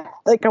a death,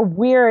 like a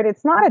weird,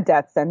 it's not a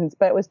death sentence,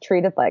 but it was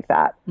treated like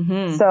that.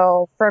 Mm-hmm.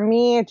 So for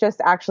me,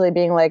 just actually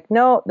being like,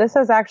 no, this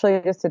is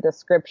actually just a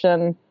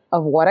description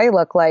of what I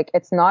look like.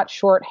 It's not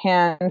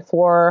shorthand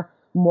for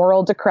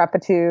moral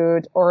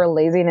decrepitude or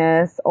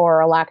laziness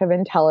or a lack of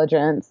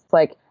intelligence.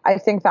 Like, I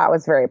think that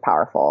was very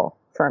powerful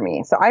for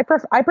me. So I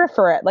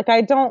prefer it. Like,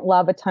 I don't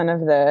love a ton of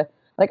the,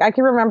 like, I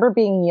can remember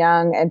being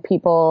young and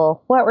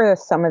people, what were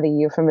some of the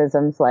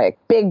euphemisms, like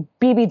big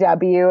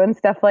BBW and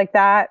stuff like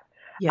that.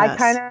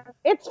 Yes.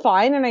 It's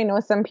fine. And I know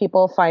some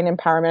people find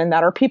empowerment in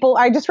that, or people,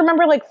 I just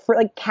remember like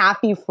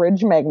Kathy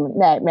fridge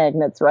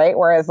magnets, right?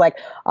 Whereas like,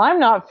 I'm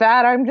not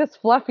fat, I'm just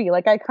fluffy.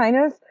 Like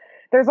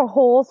there's a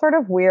whole sort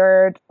of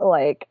weird,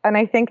 like, and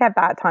I think at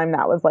that time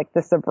that was like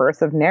the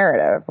subversive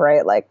narrative,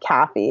 right? Like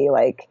Kathy,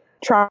 like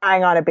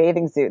trying on a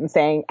bathing suit and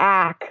saying,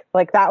 ack,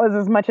 like that was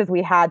as much as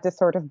we had to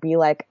sort of be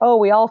like, oh,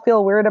 we all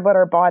feel weird about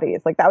our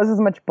bodies. Like that was as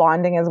much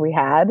bonding as we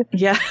had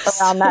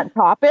around that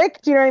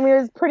topic. Do you know what I mean?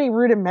 It was pretty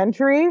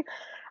rudimentary.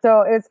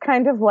 So it's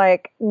kind of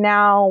like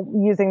now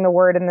using the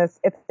word in this,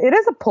 it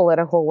is a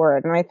political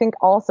word. And I think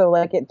also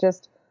like it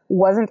just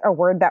wasn't a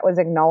word that was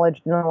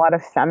acknowledged in a lot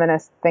of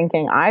feminist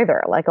thinking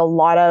either. Like a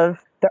lot of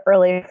the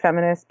early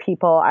feminist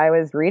people I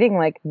was reading,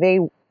 like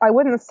I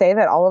wouldn't say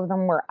that all of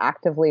them were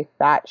actively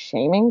fat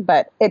shaming,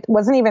 but it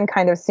wasn't even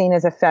kind of seen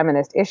as a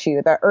feminist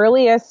issue. The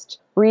earliest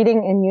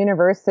reading in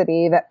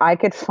university that I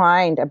could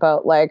find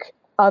about like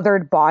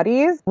othered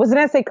bodies was an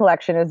essay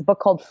collection. It was a book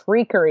called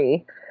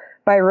Freakery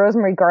by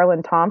Rosemary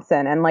Garland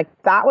Thompson. And like,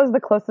 that was the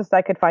closest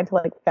I could find to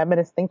like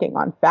feminist thinking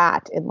on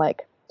fat in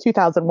like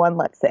 2001,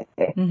 let's say,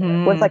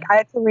 was like I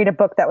had to read a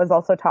book that was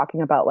also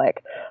talking about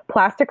like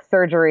plastic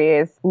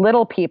surgeries,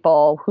 little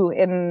people who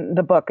in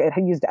the book it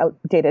had used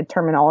outdated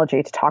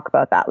terminology to talk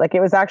about that. Like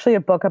it was actually a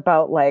book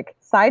about like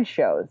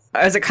sideshows.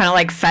 Is it kind of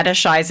like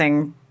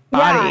fetishizing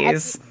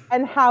bodies? Yeah,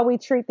 and how we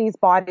treat these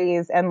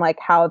bodies and like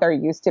how there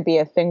used to be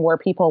a thing where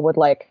people would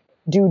like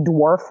do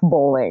dwarf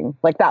bowling.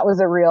 Like that was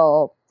a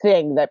real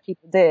thing that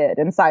people did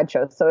in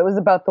sideshows. So it was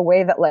about the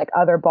way that like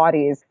other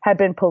bodies had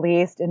been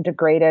policed and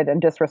degraded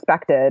and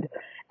disrespected.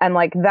 And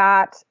like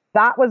that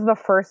was the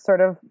first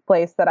sort of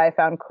place that I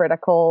found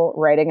critical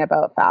writing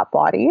about fat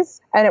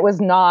bodies. And it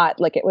was not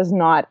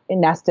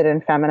nested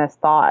in feminist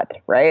thought,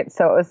 right?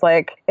 So it was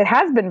like, it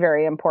has been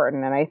very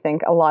important. And I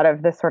think a lot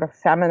of this sort of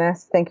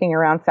feminist thinking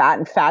around fat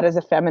and fat as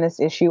a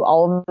feminist issue,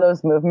 all of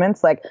those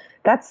movements, like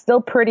that's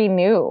still pretty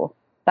new.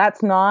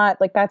 That's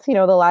not like, that's, the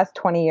last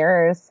 20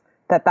 years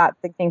that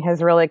thinking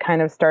has really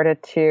kind of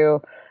started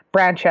to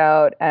branch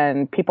out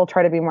and people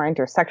try to be more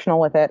intersectional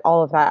with it,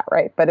 all of that,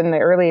 right? But in the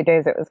early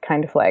days, it was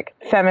kind of like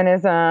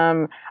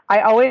feminism.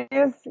 I always,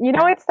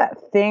 it's that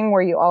thing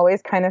where you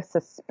always kind of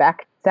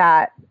suspect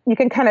that you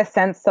can kind of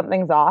sense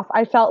something's off.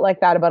 I felt like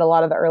that about a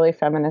lot of the early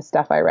feminist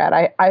stuff I read.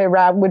 I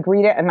would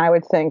read it and I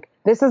would think,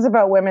 this is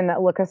about women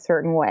that look a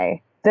certain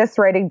way. This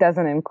writing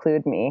doesn't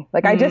include me.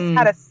 Like I just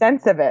had a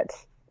sense of it.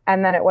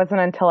 And then it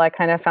wasn't until I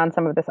kind of found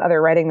some of this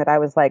other writing that I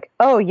was like,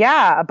 oh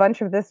yeah, a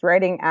bunch of this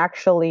writing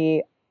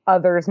actually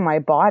others my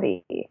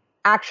body,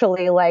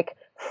 actually like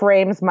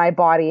frames my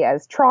body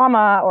as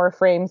trauma or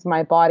frames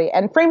my body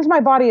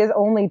as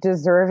only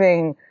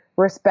deserving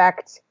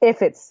respect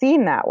if it's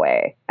seen that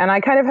way. And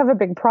I kind of have a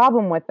big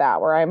problem with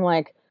that where I'm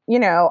like,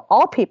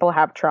 all people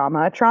have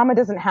trauma. Trauma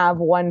doesn't have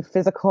one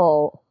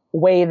physical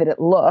way that it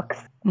looks.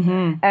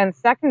 Mm-hmm. And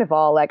second of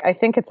all, like I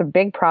think it's a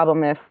big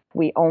problem if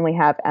we only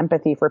have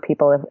empathy for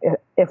people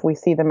if we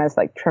see them as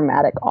like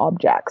traumatic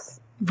objects.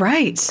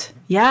 Right.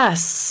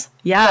 Yes.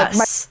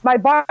 Yes.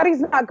 Like my body's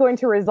not going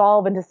to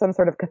resolve into some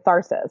sort of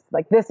catharsis.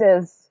 Like this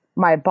is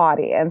my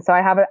body. And so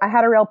I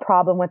had a real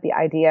problem with the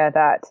idea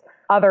that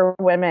other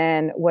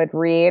women would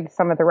read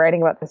some of the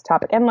writing about this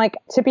topic. And like,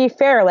 to be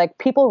fair, like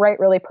people write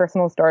really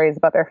personal stories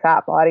about their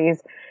fat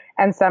bodies.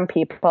 And some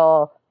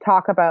people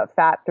talk about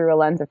fat through a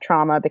lens of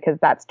trauma because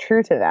that's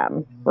true to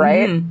them,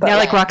 right? But, yeah,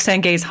 like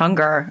Roxane Gay's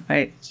Hunger,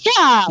 right?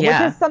 Yeah.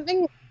 Which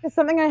is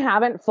something I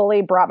haven't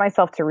fully brought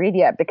myself to read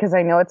yet because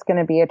I know it's going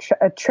to be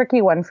a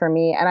tricky one for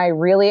me. And I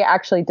really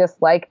actually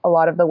dislike a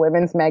lot of the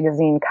women's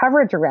magazine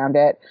coverage around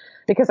it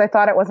because I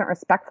thought it wasn't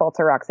respectful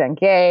to Roxane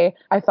Gay.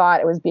 I thought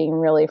it was being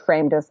really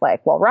framed as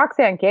like, well,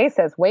 Roxane Gay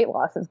says weight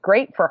loss is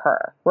great for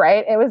her,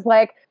 right? It was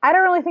like, I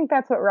don't really think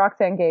that's what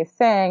Roxane Gay is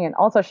saying. And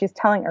also she's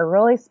telling a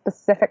really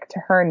specific to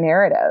her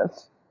narrative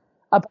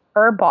of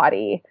her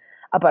body,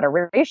 about a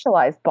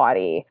racialized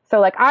body.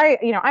 So like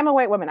I'm a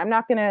white woman. I'm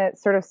not going to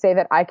sort of say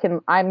that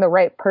I'm the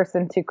right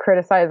person to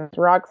criticize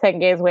Roxane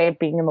Gay's way of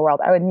being in the world.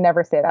 I would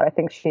never say that. I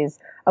think she's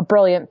a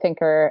brilliant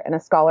thinker and a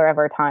scholar of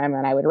our time.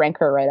 And I would rank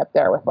her right up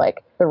there with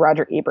like the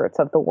Roger Eberts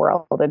of the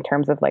world in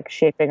terms of like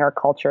shaping our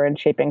culture and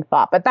shaping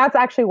thought. But that's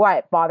actually why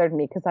it bothered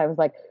me because I was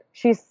like,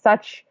 she's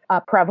such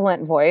a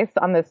prevalent voice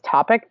on this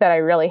topic that I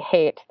really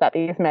hate that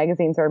these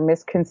magazines are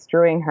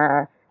misconstruing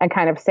her and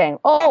kind of saying,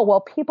 oh,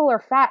 well, people are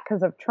fat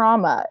because of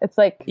trauma. It's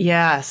like,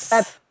 yes,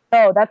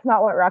 that's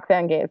not what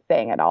Roxane Gay is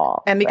saying at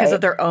all. And because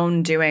of their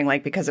own doing,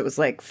 like, because it was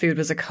like food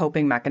was a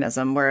coping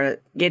mechanism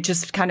where it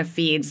just kind of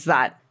feeds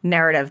that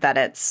narrative that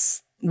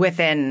it's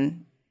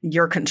within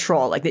your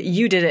control, like that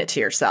you did it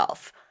to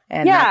yourself.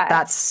 And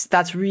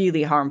that's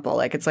really harmful.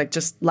 Like, it's like,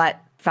 just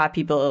let fat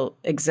people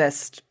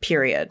exist,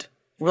 period.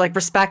 Like,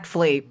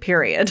 respectfully,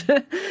 period.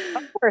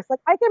 Of course. Like,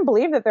 I can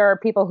believe that there are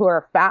people who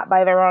are fat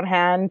by their own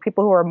hand,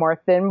 people who are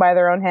more thin by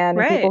their own hand,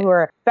 and people who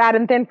are fat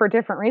and thin for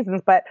different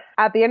reasons. But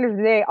at the end of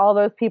the day, all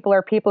those people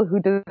are people who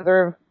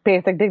deserve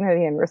basic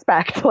dignity and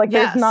respect. Like,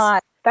 that's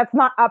not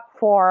up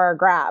for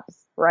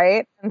grabs,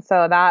 right? And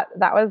so that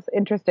was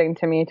interesting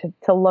to me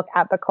to look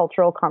at the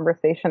cultural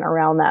conversation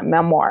around that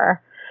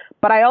memoir.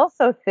 But I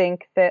also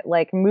think that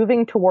like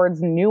moving towards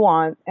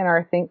nuance in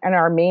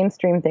our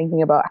mainstream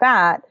thinking about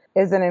fat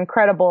is an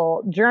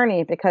incredible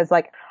journey because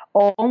like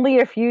only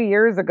a few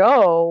years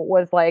ago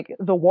was like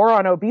the war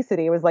on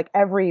obesity was like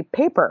every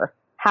paper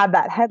had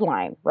that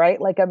headline,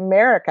 right? Like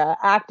America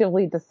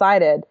actively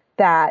decided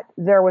that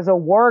there was a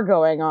war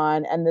going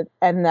on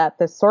and that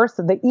the source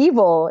of the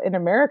evil in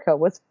America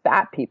was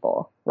fat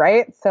people,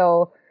 right?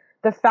 So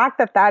the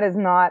fact that is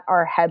not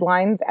our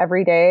headlines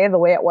every day the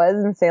way it was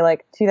in say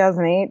like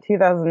 2008,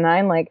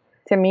 2009, like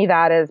to me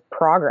that is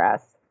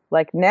progress.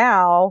 Like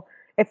now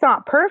it's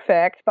not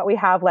perfect, but we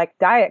have like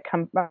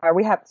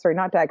we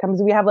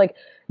have like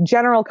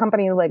general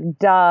companies like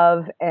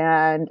Dove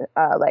and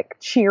like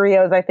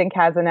Cheerios, I think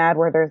has an ad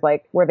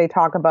where they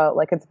talk about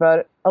like it's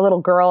about a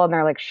little girl and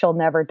they're like, she'll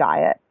never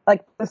diet.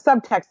 Like the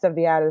subtext of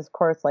the ad is of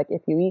course like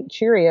if you eat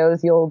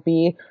Cheerios, you'll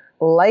be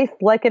life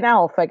like an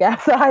elf, I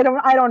guess. I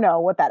don't know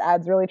what that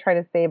ad's really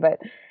trying to say, but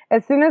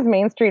as soon as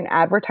mainstream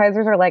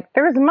advertisers are like,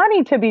 there's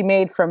money to be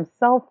made from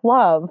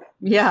self-love,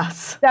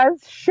 Yes.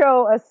 does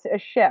show a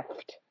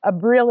shift, a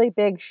really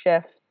big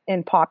shift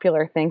in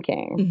popular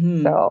thinking.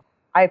 Mm-hmm. So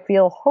I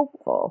feel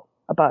hopeful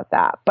about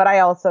that. But I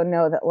also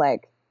know that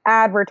like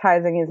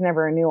advertising is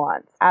never a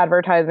nuance.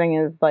 Advertising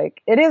is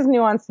like, it is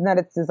nuanced in that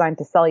it's designed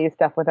to sell you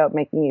stuff without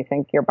making you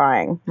think you're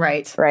buying.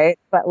 Right. Right.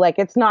 But like,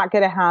 it's not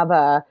going to have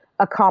a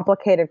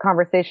complicated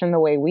conversation the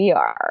way we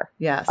are.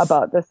 Yes.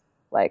 About this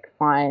like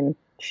fine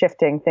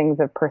shifting things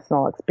of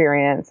personal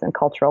experience and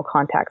cultural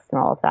context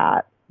and all of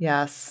that.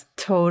 Yes,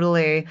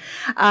 totally.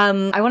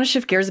 I want to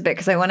shift gears a bit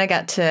because I want to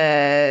get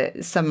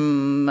to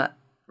some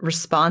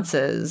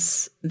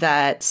responses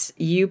that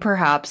you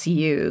perhaps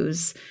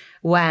use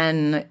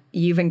when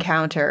you've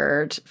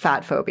encountered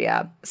fat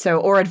phobia. So,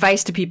 or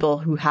advice to people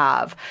who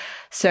have.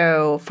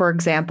 So, for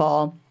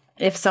example,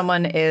 if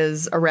someone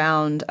is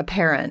around a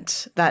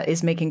parent that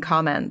is making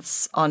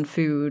comments on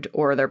food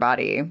or their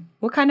body,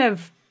 what kind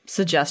of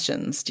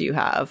suggestions do you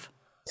have?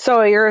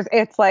 So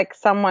it's like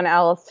someone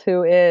else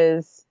who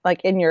is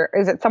like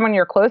is it someone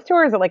you're close to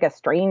or is it like a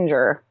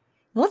stranger?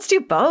 Let's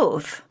do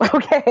both.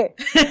 Okay.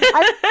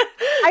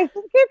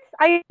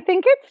 I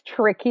think it's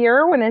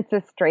trickier when it's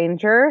a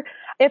stranger.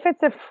 If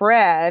it's a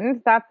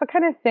friend, that's the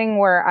kind of thing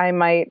where I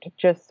might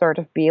just sort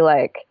of be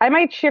like, I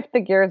might shift the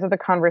gears of the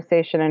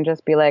conversation and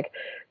just be like,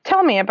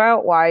 tell me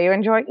about why you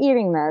enjoy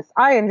eating this.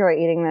 I enjoy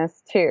eating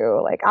this too.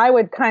 Like I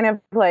would kind of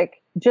like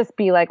just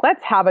be like,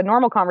 let's have a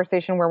normal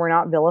conversation where we're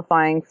not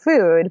vilifying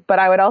food. But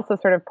I would also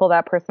sort of pull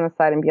that person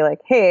aside and be like,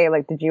 hey,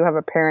 like, did you have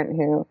a parent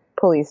who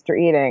policed your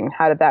eating?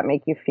 How did that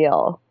make you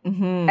feel?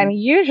 Mm-hmm. And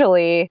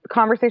usually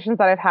conversations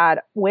that I've had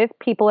with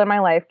people in my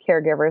life,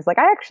 caregivers, like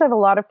I actually have a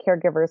lot of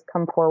caregivers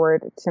come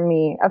forward to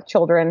me of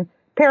children,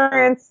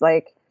 parents,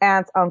 like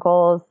aunts,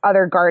 uncles,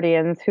 other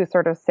guardians who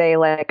sort of say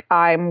like,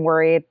 I'm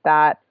worried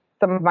that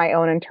some of my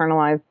own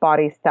internalized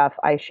body stuff,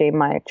 I shame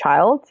my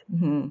child.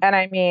 Mm-hmm. And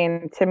I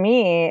mean, to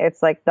me,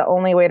 it's like the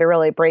only way to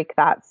really break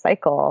that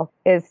cycle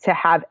is to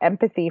have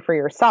empathy for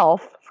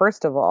yourself,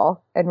 first of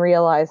all, and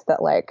realize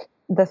that like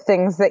the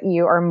things that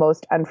you are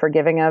most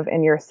unforgiving of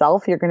in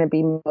yourself, you're going to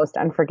be most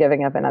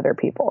unforgiving of in other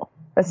people,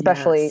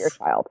 especially your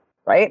child.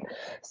 Right.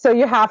 So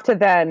you have to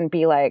then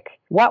be like,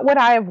 what would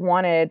I have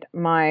wanted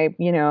my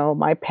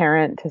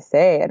parent to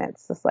say? And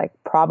it's just like,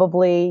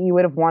 probably you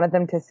would have wanted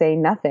them to say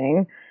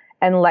nothing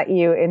and let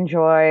you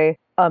enjoy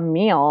a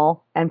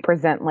meal and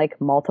present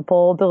like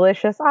multiple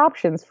delicious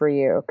options for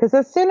you. Because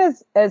as soon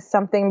as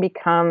something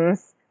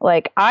becomes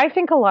like, I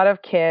think a lot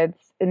of kids,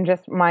 in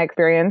just my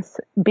experience,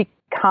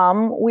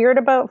 become weird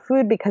about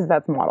food because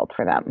that's modeled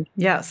for them.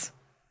 Yes.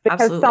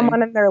 Because absolutely.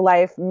 Someone in their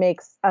life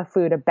makes a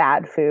food a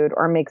bad food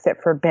or makes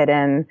it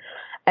forbidden.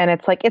 And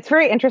it's like, it's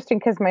very interesting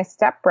because my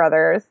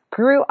stepbrothers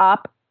grew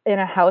up in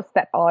a house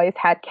that always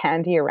had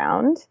candy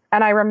around.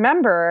 And I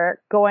remember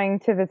going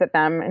to visit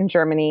them in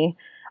Germany,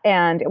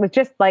 and it was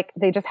just like,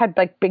 they just had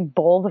like big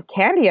bowls of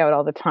candy out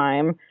all the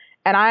time.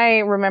 And I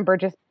remember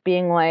just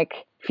being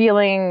like,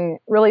 feeling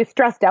really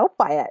stressed out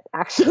by it,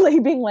 actually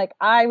being like,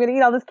 I'm going to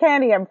eat all this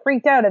candy. I'm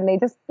freaked out. And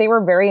they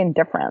were very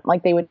indifferent.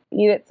 Like they would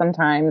eat it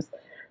sometimes.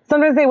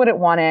 Sometimes they wouldn't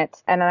want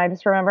it. And then I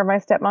just remember my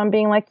stepmom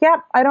being like,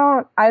 yep, I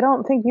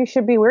don't think you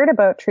should be weird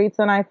about treats.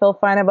 And I feel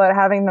fine about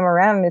having them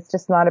around. It's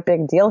just not a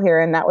big deal here.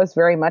 And that was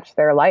very much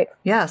their life.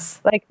 Yes.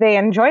 Like they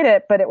enjoyed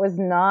it, but it was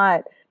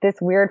not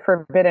this weird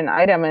forbidden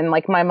item. And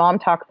like my mom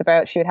talks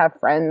about, she would have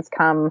friends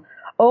come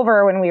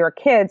over when we were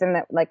kids, and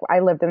that like I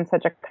lived in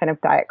such a kind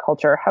of diet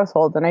culture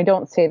household. And I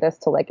don't say this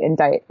to like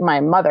indict my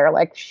mother.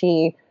 Like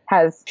she's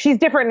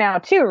different now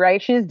too,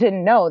 right? She just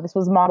didn't know this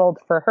was modeled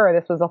for her.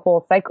 This was a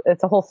whole cycle.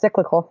 It's a whole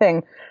cyclical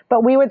thing.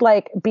 But we would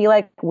like be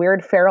like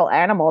weird feral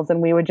animals,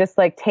 and we would just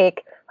like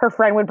her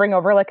friend would bring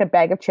over like a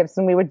bag of chips,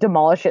 and we would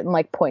demolish it in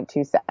like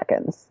 0.2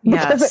 seconds.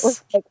 Yes. Because it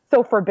was like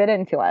so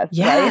forbidden to us.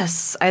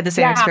 Yes. Right? I had the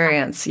same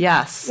experience.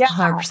 Yes. Yeah.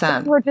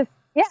 100%. We're just,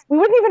 we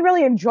wouldn't even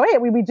really enjoy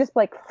it. We'd be just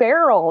like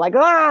feral,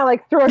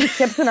 like throwing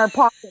chips in our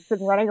pockets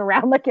and running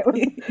around like it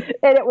was.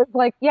 And it was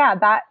like,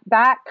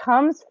 that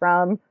comes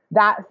from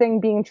that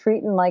thing being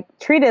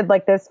treated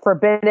like this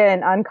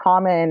forbidden,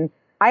 uncommon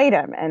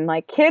item. And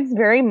like kids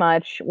very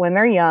much when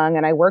they're young,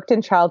 and I worked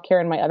in childcare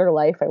in my other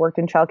life. I worked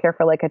in childcare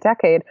for like a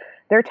decade.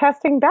 They're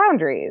testing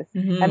boundaries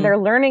and they're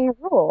learning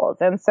rules.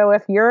 And so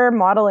if you're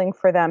modeling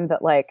for them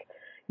that like,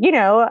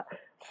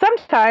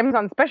 sometimes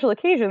on special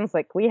occasions,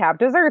 like we have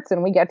desserts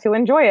and we get to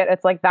enjoy it.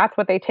 It's like, that's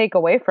what they take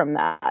away from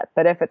that.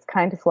 But if it's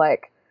kind of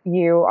like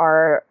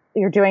you're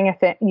doing a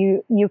thing,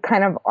 you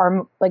kind of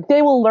are like,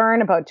 they will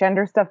learn about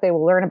gender stuff. They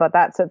will learn about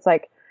that. So it's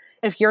like,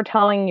 if you're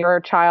telling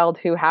your child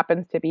who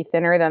happens to be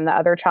thinner than the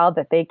other child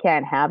that they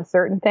can't have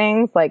certain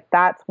things, like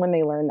that's when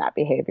they learn that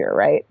behavior.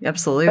 Right.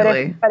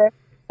 Absolutely. But if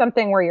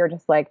something where you're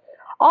just like,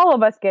 all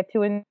of us get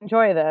to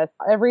enjoy this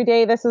every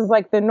day. This is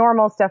like the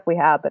normal stuff we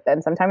have, but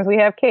then sometimes we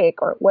have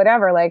cake or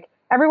whatever. Like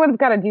everyone's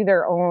got to do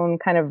their own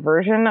kind of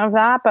version of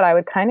that. But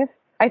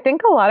I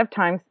think a lot of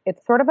times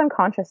it's sort of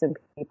unconscious in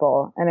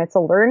people, and it's a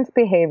learned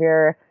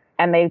behavior.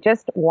 and they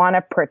just want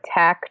to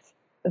protect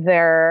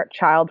their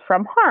child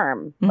from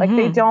harm. Like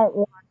they don't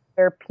want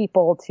their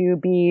people to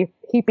be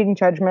heaping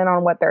judgment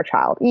on what their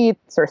child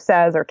eats or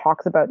says or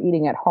talks about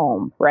eating at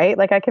home, right?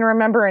 Like I can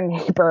remember a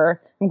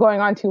neighbor, I'm going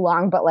on too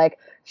long, but like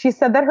she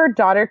said that her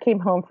daughter came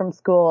home from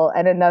school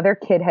and another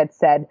kid had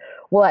said,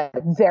 well,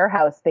 at their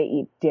house they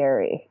eat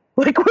dairy,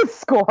 like with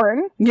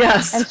scorn.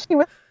 Yes. And she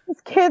was, this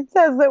kid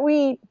says that we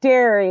eat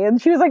dairy,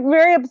 and she was like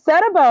very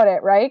upset about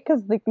it, right?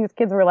 Because like these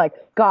kids were like,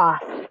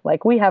 gosh,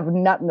 like we have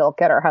nut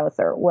milk at our house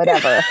or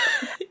whatever.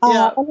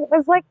 And it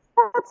was like,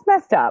 that's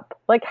messed up.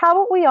 Like, how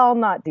about we all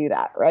not do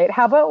that, right?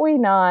 How about we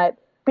not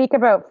speak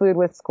about food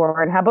with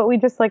scorn? How about we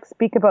just like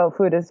speak about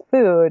food as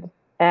food?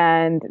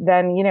 And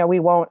then, you know, we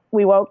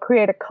won't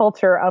create a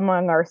culture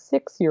among our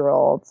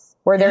 6-year-olds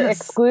where they're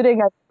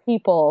excluding other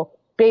people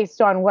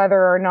based on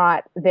whether or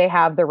not they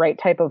have the right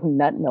type of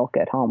nut milk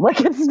at home.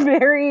 Like, it's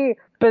very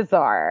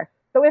bizarre.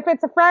 So if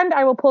it's a friend,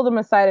 I will pull them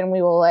aside and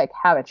we will like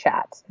have a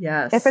chat.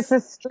 Yes. If it's a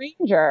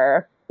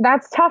stranger,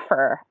 that's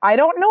tougher. I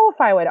don't know if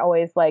I would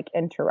always like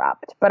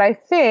interrupt, but I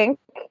think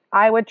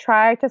I would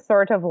try to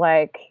sort of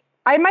like,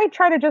 I might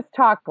try to just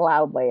talk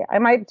loudly. I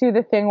might do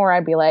the thing where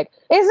I'd be like,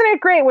 isn't it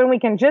great when we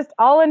can just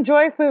all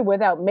enjoy food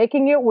without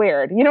making it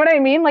weird? You know what I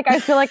mean? Like, I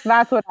feel like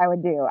that's what I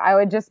would do. I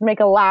would just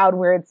make a loud,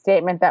 weird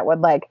statement that would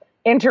like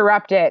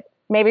interrupt it.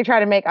 Maybe try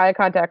to make eye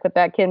contact with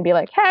that kid and be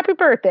like, happy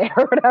birthday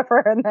or whatever,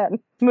 and then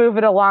move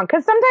it along.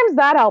 Because sometimes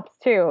that helps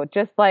too.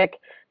 Just like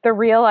the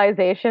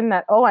realization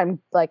that, oh, I'm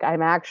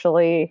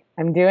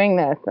doing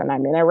this and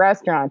I'm in a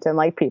restaurant and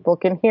like people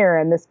can hear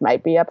and this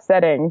might be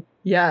upsetting.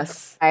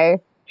 Yes.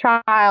 My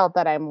child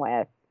that I'm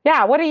with.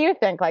 Yeah. What do you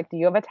think? Like, do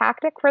you have a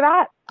tactic for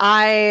that?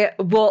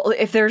 Well,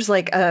 if there's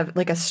like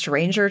a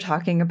stranger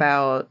talking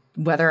about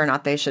whether or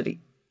not they should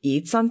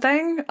eat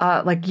something,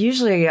 like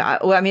usually,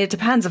 well, I mean, it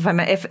depends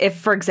if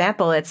for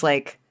example, it's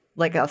like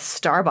a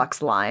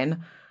Starbucks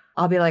line,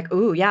 I'll be like,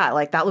 ooh, yeah,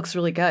 like that looks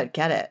really good.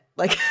 Get it.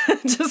 Like,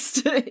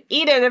 just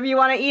eat it if you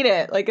want to eat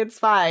it. Like, it's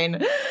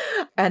fine.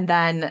 And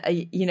then,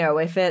 you know,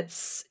 if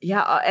it's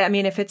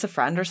a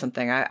friend or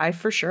something, I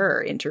for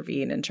sure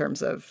intervene in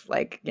terms of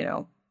like, you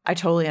know, I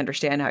totally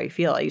understand how you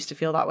feel. I used to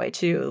feel that way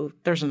too.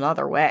 There's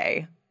another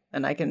way.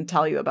 And I can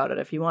tell you about it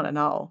if you want to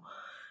know,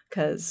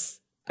 because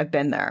I've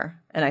been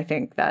there. And I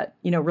think that,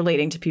 you know,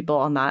 relating to people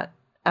on that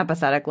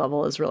empathetic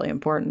level is really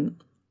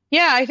important.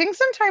 Yeah, I think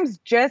sometimes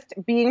just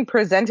being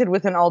presented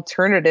with an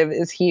alternative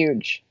is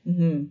huge,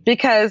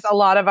 because a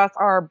lot of us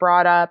are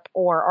brought up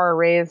or are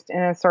raised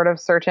in a sort of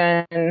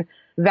certain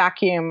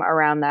vacuum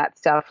around that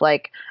stuff.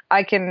 Like,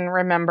 I can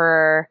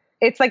remember,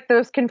 it's like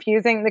the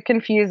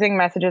confusing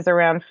messages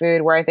around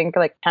food where I think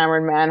like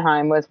Cameron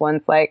Manheim was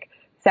once like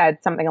said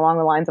something along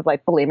the lines of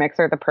like bulimics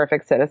are the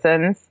perfect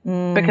citizens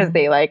because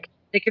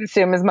they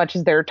consume as much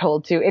as they're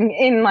told to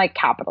in like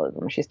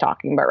capitalism she's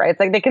talking about, right? It's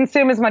like they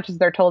consume as much as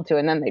they're told to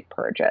and then they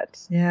purge it.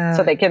 Yeah.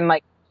 So they can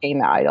like gain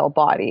the ideal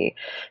body.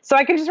 So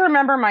I can just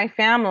remember my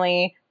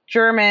family,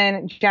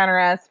 German,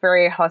 generous,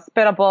 very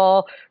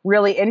hospitable,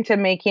 really into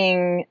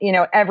making, you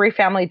know, every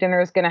family dinner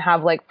is going to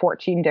have like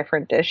 14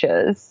 different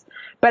dishes.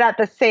 But at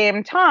the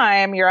same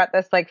time, you're at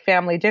this like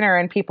family dinner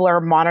and people are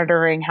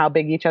monitoring how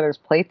big each other's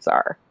plates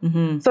are.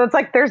 So it's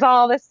like there's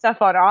all this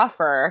stuff on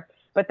offer.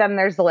 But then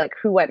there's like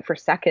who went for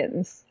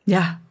seconds.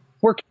 Yeah.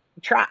 We're keeping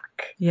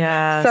track.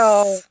 Yeah.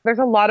 So there's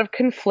a lot of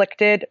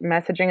conflicted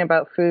messaging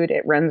about food.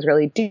 It runs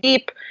really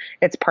deep.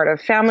 It's part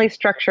of family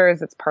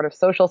structures. It's part of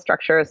social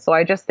structures. So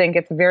I just think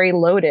it's very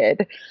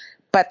loaded.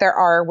 But there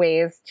are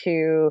ways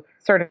to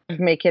sort of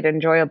make it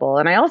enjoyable.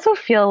 And I also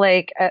feel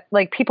like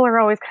people are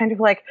always kind of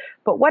like,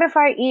 but what if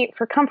I eat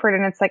for comfort?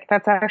 And it's like,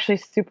 that's actually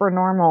super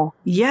normal.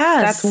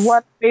 Yes. That's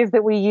what ways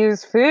that we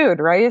use food,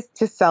 right? Is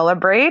to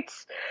celebrate,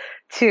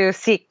 to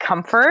seek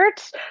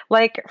comfort.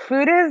 Like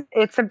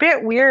it's a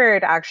bit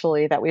weird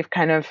actually that we've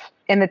kind of,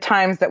 in the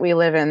times that we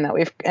live in,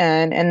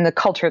 and in the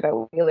culture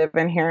that we live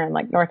in here in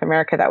like North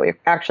America, that we've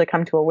actually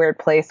come to a weird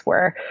place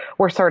where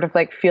we're sort of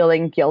like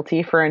feeling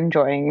guilty for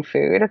enjoying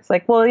food. It's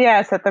like, well,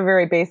 yes, at the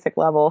very basic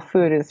level,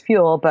 food is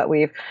fuel, but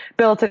we've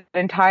built an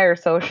entire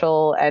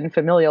social and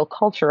familial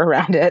culture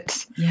around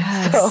it.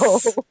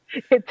 Yes. So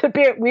it's a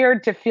bit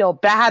weird to feel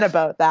bad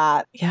about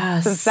that.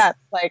 Yes. Since that's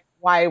like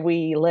why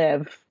we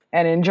live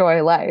and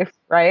enjoy life,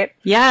 right?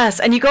 Yes.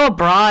 And you go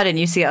abroad and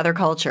you see other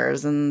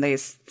cultures and they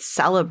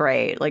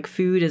celebrate. Like,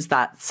 food is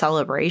that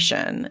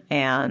celebration.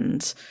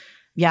 And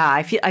yeah,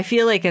 I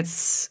feel like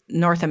it's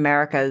North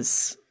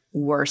America's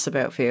worse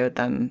about food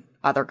than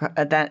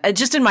than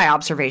just in my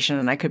observation,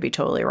 and I could be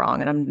totally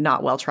wrong, and I'm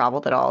not well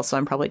traveled at all, so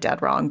I'm probably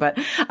dead wrong. But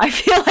I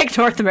feel like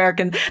North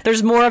American,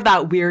 there's more of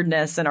that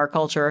weirdness in our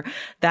culture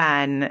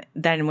than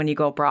when you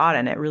go abroad,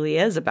 and it really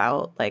is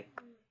about like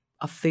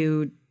a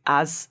food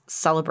as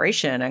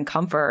celebration and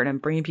comfort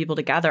and bringing people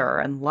together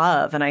and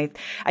love. And I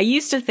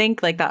used to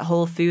think like that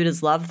whole food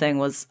is love thing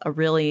was a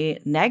really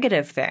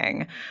negative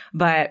thing,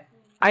 but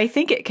I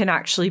think it can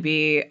actually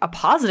be a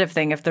positive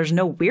thing if there's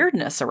no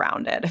weirdness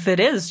around it. If it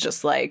is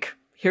just like,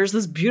 here's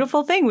this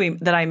beautiful thing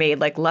that I made.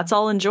 Like, let's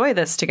all enjoy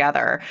this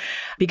together.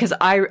 Because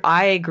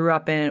I grew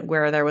up in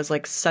where there was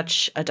like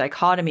such a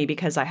dichotomy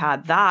because I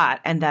had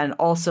that. And then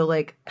also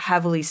like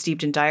heavily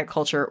steeped in diet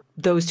culture,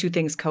 those two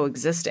things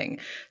coexisting.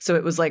 So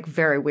it was like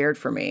very weird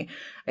for me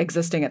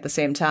existing at the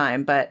same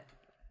time. But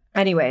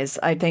anyways,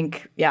 I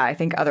think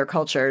other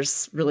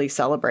cultures really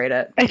celebrate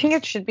it. I think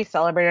it should be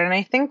celebrated. And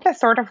I think the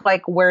sort of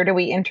like, where do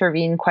we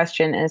intervene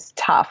question is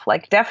tough.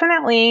 Like,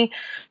 definitely,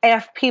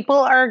 if people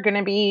are going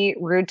to be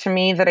rude to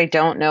me that I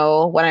don't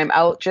know when I'm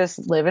out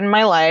just living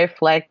my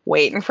life, like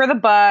waiting for the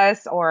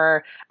bus,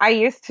 or I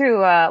used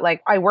to,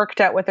 I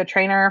worked out with a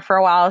trainer for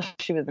a while.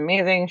 She was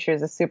amazing. She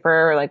was a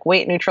super like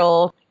weight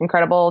neutral,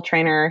 incredible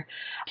trainer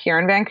here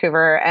in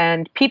Vancouver.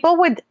 And people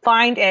would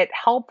find it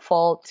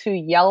helpful to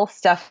yell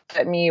stuff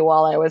at me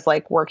while I was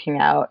like working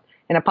out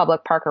in a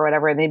public park or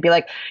whatever. And they'd be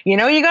like, you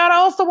know, you got to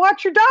also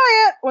watch your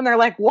diet when they're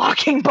like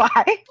walking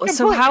by.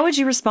 So how would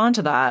you respond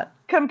to that?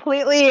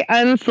 Completely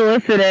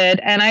unsolicited.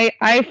 And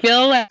I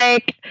feel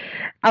like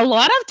a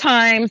lot of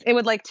times it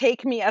would like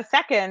take me a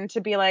second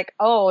to be like,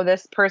 oh,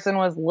 this person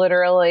was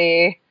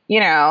literally, you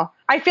know,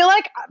 I feel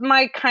like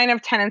my kind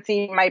of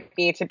tendency might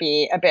be to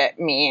be a bit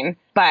mean.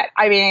 But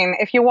I mean,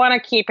 if you want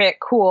to keep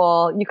it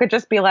cool, you could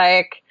just be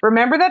like,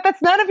 remember that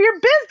that's none of your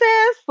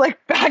business.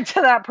 Like, back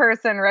to that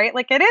person, right?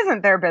 Like, it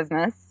isn't their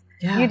business.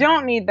 Yeah. You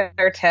don't need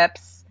their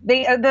tips.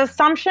 The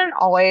assumption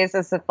always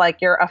is if like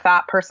you're a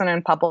fat person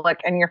in public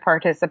and you're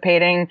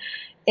participating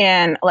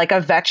in like a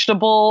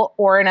vegetable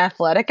or an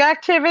athletic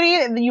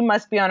activity, you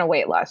must be on a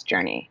weight loss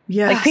journey.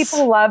 Yes. Like,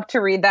 people love to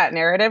read that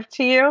narrative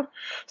to you.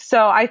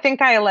 So I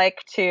think I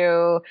like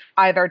to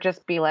either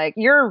just be like,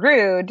 you're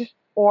rude.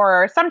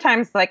 Or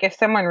sometimes, like, if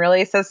someone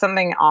really says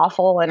something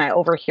awful and I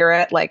overhear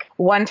it, like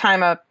one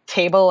time a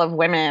table of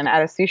women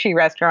at a sushi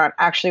restaurant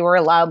actually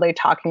were loudly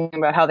talking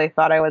about how they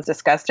thought I was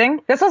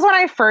disgusting. This was when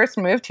I first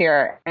moved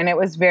here, and it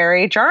was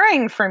very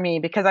jarring for me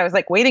because I was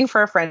like waiting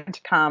for a friend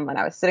to come and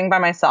I was sitting by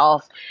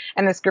myself,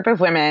 and this group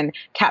of women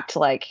kept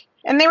like,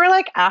 and they were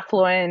like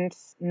affluent,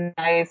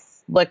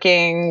 nice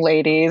looking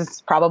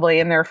ladies,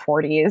 probably in their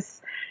 40s.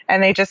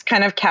 And they just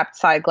kind of kept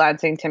side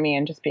glancing to me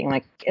and just being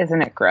like,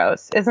 isn't it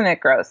gross? Isn't it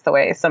gross the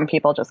way some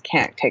people just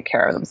can't take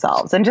care of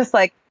themselves? And just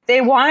like,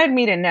 they wanted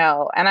me to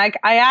know. And I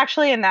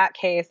actually, in that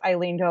case, I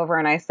leaned over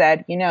and I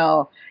said, you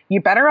know,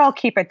 you better all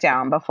keep it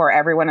down before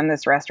everyone in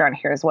this restaurant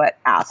hears what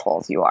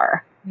assholes you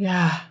are.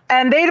 Yeah.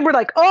 And they were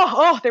like,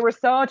 oh, they were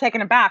so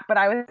taken aback. But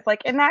I was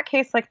like, in that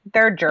case, like,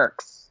 they're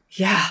jerks.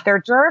 Yeah. They're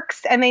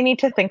jerks, and they need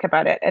to think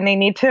about it, and they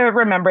need to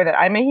remember that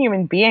I'm a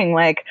human being.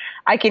 Like,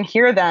 I can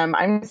hear them.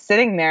 I'm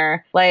sitting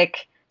there.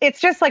 Like, it's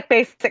just like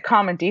basic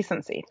common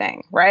decency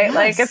thing, right? Yes.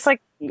 Like, it's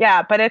like,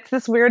 yeah, but it's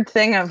this weird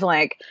thing of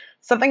like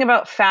something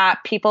about fat.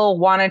 People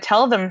want to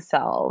tell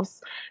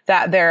themselves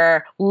that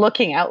they're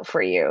looking out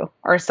for you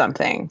or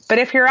something. But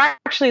if you're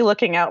actually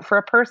looking out for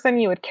a person,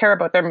 you would care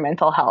about their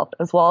mental health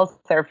as well as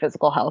their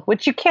physical health,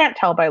 which you can't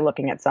tell by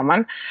looking at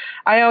someone.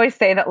 I always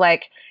say that,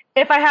 like,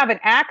 if I have an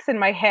axe in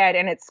my head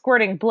and it's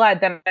squirting blood,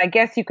 then I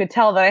guess you could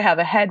tell that I have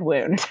a head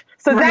wound.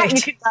 So right.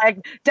 That you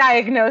could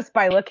diagnose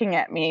by looking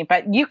at me,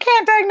 but you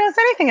can't diagnose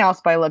anything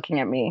else by looking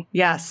at me.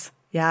 Yes.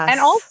 Yes. And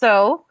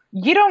also,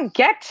 you don't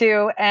get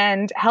to,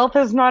 and health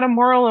is not a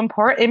moral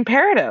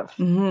imperative.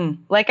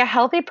 Mm-hmm. Like, a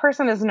healthy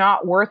person is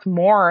not worth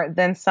more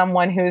than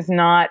someone who's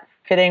not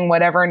fitting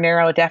whatever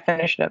narrow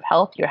definition of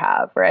health you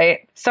have,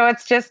 right? So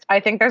it's just,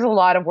 I think there's a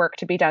lot of work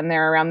to be done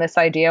there around this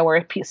idea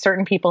where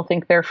certain people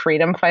think they're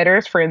freedom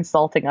fighters for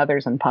insulting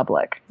others in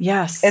public.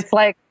 Yes. It's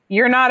like,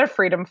 you're not a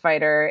freedom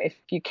fighter. If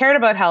you cared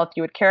about health,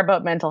 you would care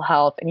about mental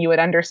health, and you would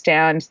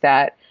understand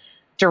that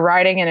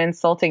deriding and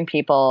insulting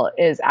people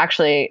is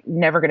actually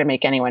never going to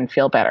make anyone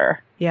feel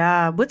better.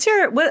 Yeah.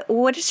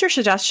 What is your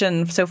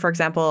suggestion? So, for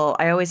example,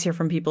 I always hear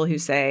from people who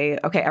say,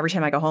 okay, every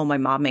time I go home, my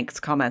mom makes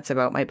comments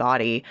about my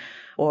body,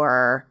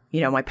 or,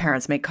 you know, my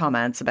parents make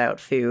comments about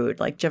food.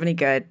 Like, do you have any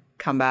good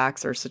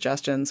comebacks or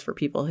suggestions for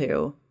people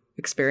who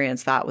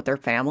experience that with their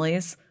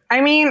families?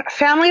 I mean,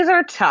 families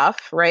are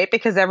tough, right?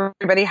 Because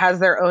everybody has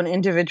their own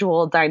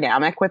individual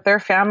dynamic with their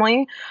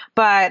family.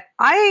 But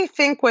I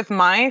think with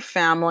my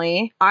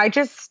family, I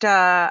just,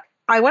 I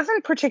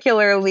wasn't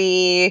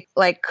particularly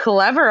like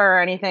clever or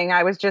anything.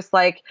 I was just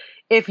like,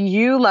 if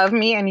you love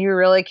me and you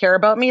really care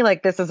about me,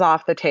 like, this is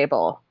off the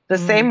table. The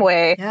same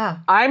way, yeah.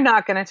 I'm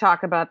not going to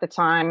talk about the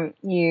time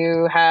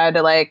you had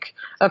like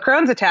a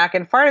Crohn's attack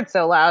and farted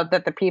so loud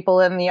that the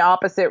people in the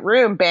opposite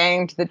room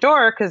banged the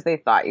door because they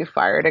thought you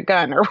fired a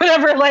gun or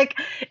whatever. Like,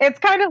 it's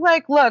kind of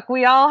like, look,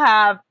 we all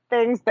have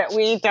things that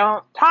we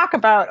don't talk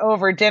about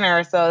over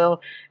dinner.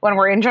 So when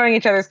we're enjoying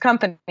each other's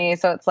company,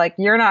 so it's like,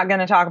 you're not going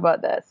to talk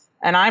about this,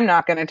 and I'm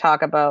not going to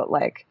talk about,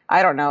 like,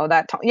 I don't know,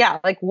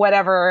 like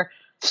whatever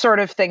sort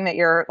of thing that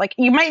you're like,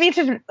 you might need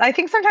to, I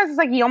think sometimes it's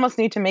like you almost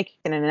need to make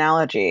an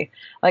analogy.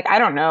 Like, I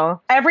don't know.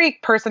 Every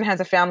person has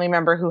a family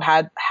member who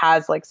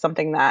has like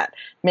something that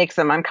makes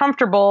them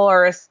uncomfortable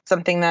or is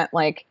something that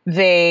like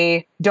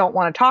they don't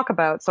want to talk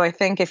about. So I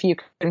think if you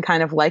can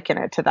kind of liken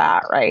it to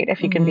that, right?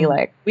 If you can be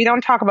like, we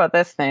don't talk about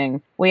this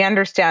thing. We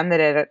understand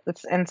that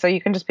it's, and so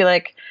you can just be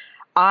like,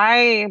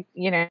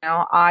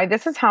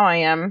 this is how I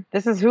am.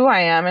 This is who I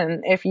am.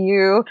 And if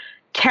you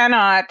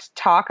cannot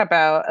talk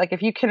about, like,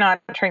 if you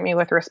cannot treat me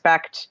with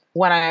respect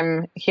when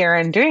I'm here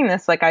and doing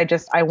this, like,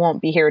 I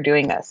won't be here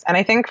doing this. And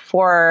I think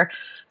for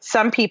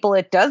some people,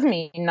 it does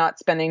mean not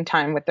spending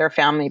time with their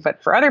family.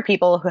 But for other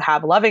people who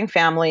have loving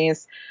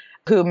families,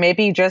 who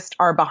maybe just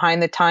are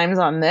behind the times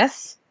on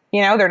this,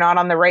 they're not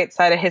on the right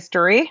side of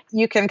history,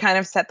 you can kind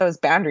of set those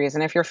boundaries.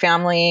 And if your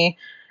family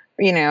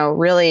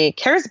really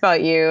cares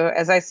about you,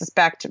 as I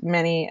suspect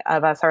many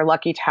of us are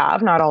lucky to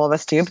have, not all of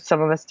us do, but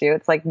some of us do,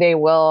 it's like they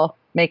will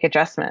make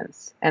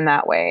adjustments in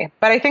that way.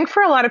 But I think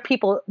for a lot of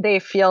people, they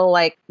feel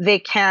like they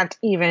can't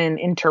even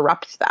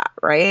interrupt that,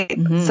 right?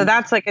 Mm-hmm. So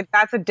that's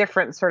a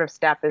different sort of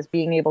step, is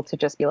being able to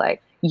just be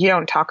like, you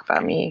don't talk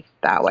about me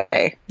that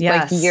way.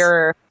 Yes. Like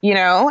you're,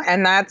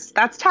 and that's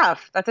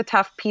tough. That's a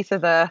tough piece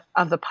of the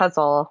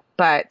puzzle.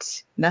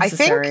 But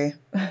necessary.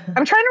 I think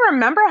I'm trying to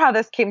remember how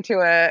this came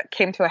to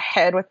a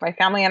head with my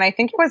family. And I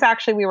think it was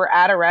actually, we were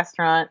at a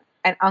restaurant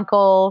and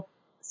Uncle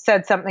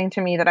said something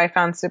to me that I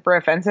found super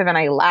offensive, and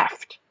I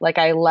left. Like,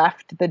 I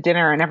left the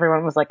dinner and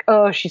everyone was like,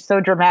 oh, she's so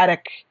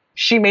dramatic.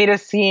 She made a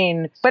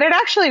scene. But it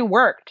actually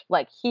worked.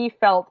 Like, he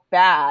felt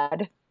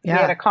bad. Yeah. We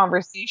had a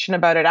conversation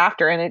about it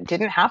after, and it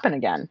didn't happen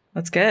again.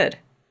 That's good.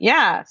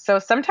 Yeah. So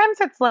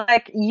sometimes it's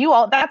like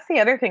that's the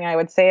other thing I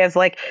would say is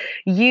like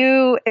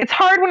it's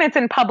hard when it's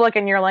in public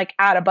and you're like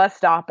at a bus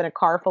stop and a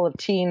car full of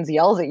teens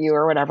yells at you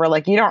or whatever.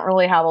 Like, you don't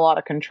really have a lot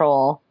of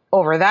control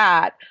over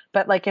that.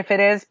 But like, if it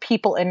is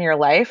people in your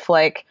life,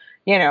 like,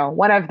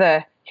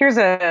 here's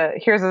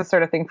a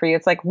sort of thing for you.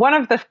 It's like, one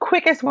of the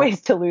quickest ways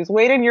to lose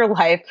weight in your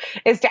life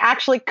is to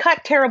actually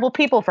cut terrible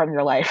people from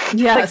your life.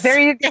 Yes. Like, there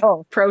you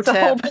go. Pro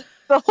tip.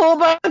 The whole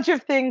bunch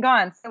of thing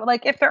gone. So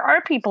like, if there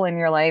are people in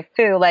your life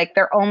who like,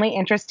 they're only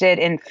interested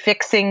in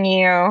fixing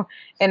you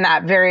in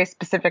that very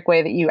specific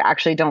way that you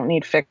actually don't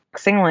need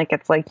fixing, like,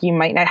 it's like, you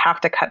might not have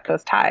to cut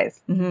those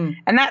ties. Mm-hmm.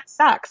 And that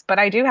sucks. But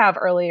I do have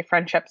early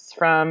friendships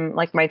from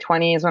like my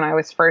 20s, when I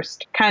was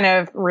first kind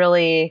of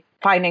really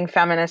finding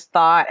feminist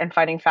thought and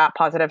finding fat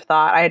positive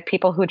thought. I had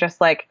people who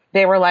just like,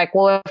 they were like,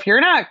 well,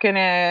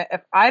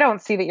 if I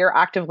don't see that you're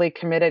actively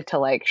committed to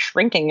like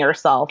shrinking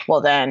yourself,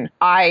 well, then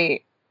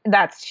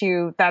that's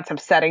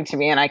upsetting to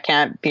me and I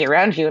can't be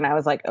around you. And I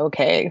was like,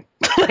 okay,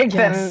 like,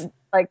 yes. Then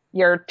like,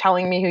 you're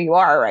telling me who you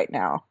are right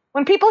now.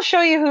 When people show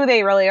you who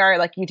they really are,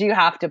 like, you do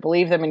have to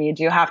believe them and you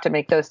do have to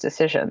make those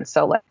decisions.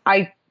 So like,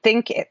 I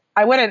think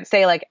I wouldn't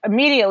say like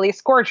immediately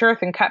scorch earth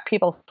and cut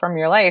people from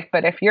your life.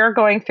 But if you're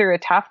going through a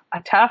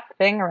tough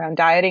thing around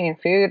dieting and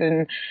food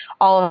and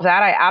all of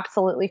that, I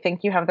absolutely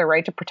think you have the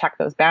right to protect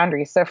those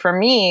boundaries. So for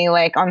me,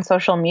 like on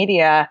social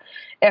media,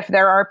 if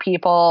there are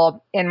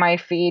people in my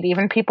feed,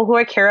 even people who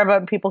I care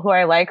about, people who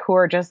I like, who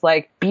are just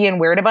like being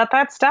weird about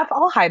that stuff,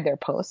 I'll hide their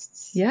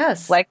posts.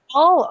 Yes. Like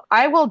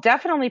I will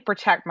definitely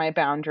protect my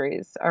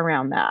boundaries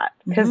around that.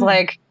 Because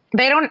like,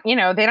 they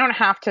don't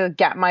have to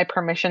get my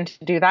permission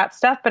to do that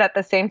stuff. But at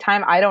the same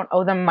time, I don't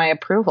owe them my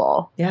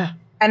approval. Yeah.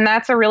 And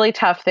that's a really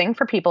tough thing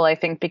for people, I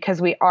think, because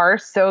we are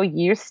so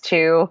used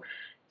to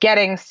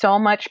getting so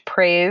much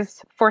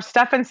praise for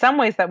stuff in some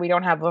ways that we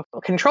don't have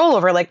control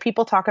over. Like,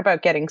 people talk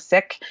about getting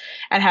sick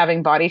and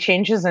having body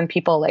changes and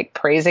people like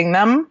praising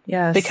them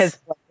because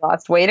they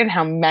lost weight and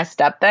how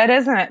messed up that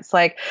is. And it's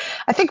like,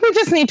 I think we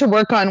just need to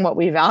work on what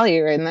we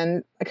value. And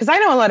then, because I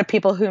know a lot of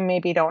people who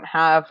maybe don't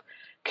have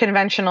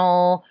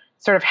conventional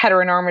sort of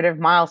heteronormative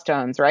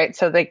milestones, right?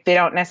 So they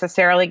don't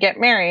necessarily get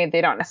married.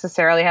 They don't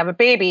necessarily have a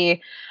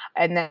baby.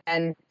 And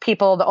then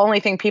the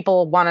only thing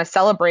people want to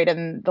celebrate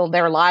in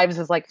their lives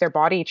is like their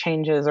body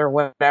changes or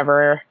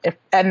whatever.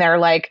 And they're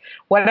like,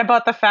 what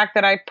about the fact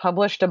that I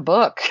published a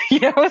book? So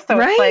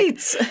right.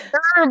 It's like,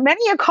 there are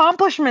many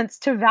accomplishments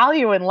to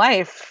value in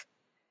life.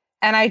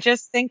 And I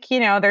just think,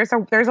 there's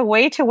a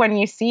way to, when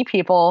you see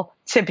people,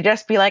 to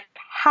just be like,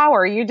 how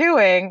are you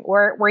doing?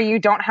 Where you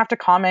don't have to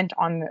comment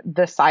on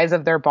the size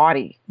of their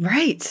body.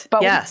 Right.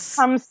 But yes.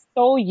 We become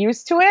so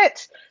used to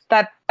it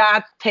that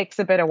takes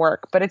a bit of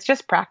work, but it's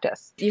just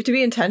practice. You have to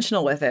be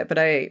intentional with it. But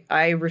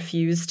I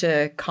refuse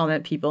to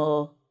compliment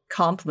people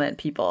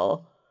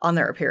on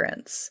their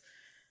appearance.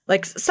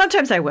 Like,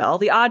 sometimes I will,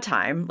 the odd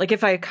time. Like,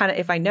 if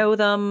I know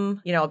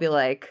them, I'll be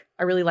like,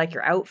 I really like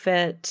your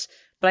outfit.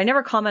 But I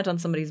never comment on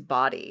somebody's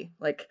body.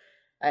 Like,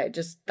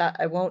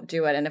 I won't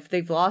do it. And if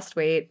they've lost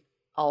weight,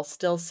 I'll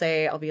still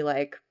say, I'll be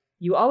like,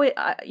 you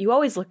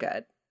always look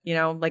good.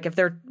 Like, if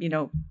they're,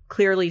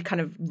 clearly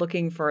kind of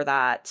looking for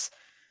that,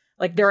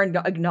 like, they're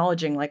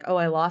acknowledging like, oh,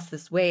 I lost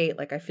this weight.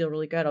 Like, I feel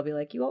really good. I'll be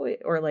like, you always,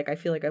 or like, I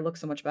feel like I look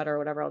so much better or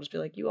whatever. I'll just be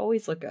like, you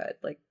always look good.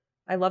 Like,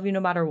 I love you no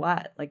matter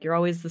what. Like, you're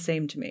always the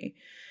same to me.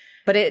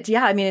 But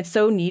it's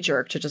so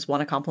knee-jerk to just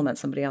want to compliment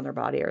somebody on their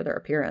body or their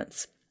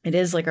appearance. It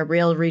is like a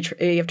real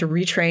you have to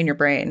retrain your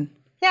brain.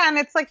 Yeah, and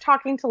it's like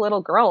talking to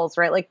little girls,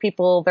 right? Like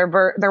people, there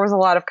was a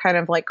lot of kind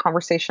of like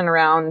conversation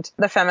around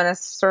the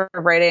feminist sort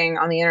of writing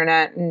on the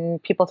internet,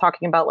 and people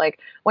talking about like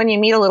when you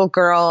meet a little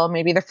girl,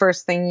 maybe the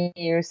first thing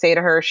you say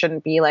to her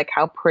shouldn't be like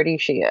how pretty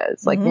she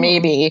is. Like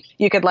maybe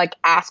you could like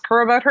ask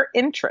her about her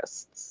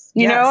interests,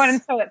 you know? And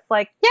so it's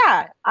like,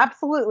 yeah,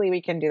 absolutely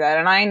we can do that.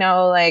 And I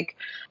know like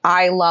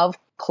I love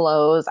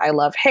clothes, I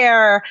love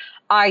hair.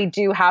 I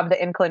do have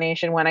the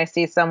inclination when I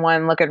see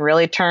someone looking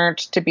really turned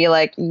to be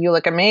like, you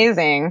look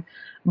amazing.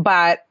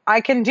 But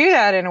I can do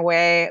that in a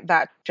way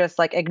that just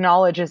like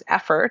acknowledges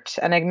effort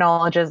and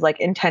acknowledges like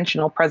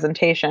intentional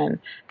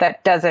presentation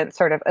that doesn't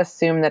sort of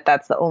assume that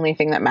that's the only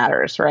thing that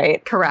matters,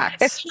 right?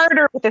 Correct. It's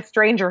harder with a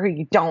stranger who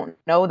you don't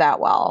know that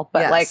well.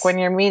 But like when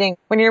you're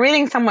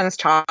meeting someone's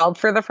child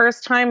for the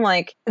first time,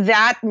 like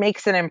that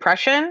makes an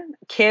impression.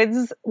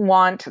 Kids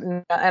want,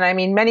 and I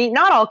mean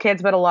not all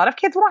kids, but a lot of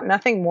kids want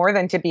nothing more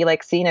than to be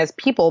like seen as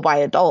people by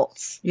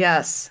adults.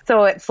 Yes.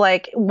 So it's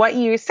like what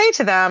you say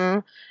to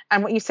them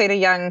and what you say to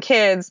young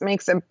kids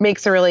makes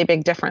a really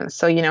big difference.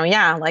 So,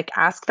 like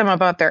ask them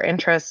about their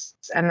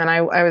interests. And then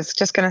I was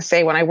just going to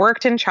say, when I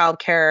worked in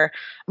childcare,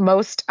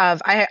 most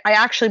of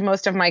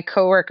my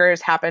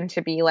coworkers happened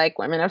to be like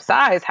women of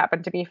size,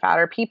 happened to be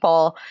fatter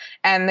people.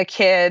 And the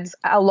kids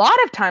a lot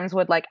of times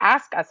would like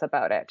ask us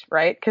about it,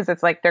 right? Because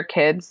it's like they're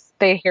kids,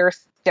 they hear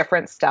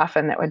different stuff.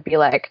 And it would be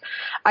like,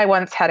 I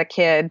once had a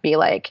kid be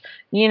like,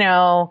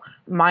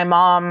 my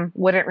mom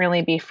wouldn't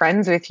really be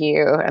friends with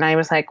you. And I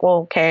was like,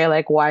 well, okay,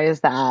 like, why is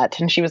that?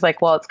 And she was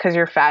like, well, it's because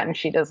you're fat and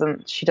she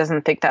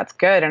doesn't think that's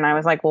good. And I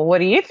was like, well, what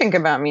do you think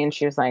about me? And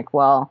she was like,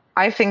 well,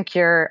 I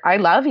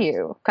love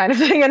you kind of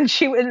thing.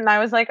 And I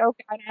was like,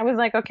 okay. And I was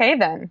like, okay,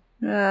 then.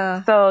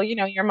 Yeah. So,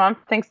 your mom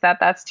thinks that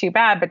that's too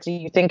bad. But do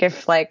you think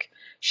if like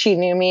she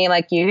knew me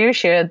like you do,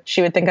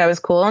 she would think I was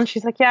cool? And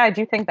she's like, yeah, I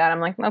do think that.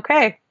 I'm like,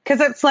 okay. Because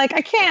it's like,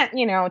 I can't,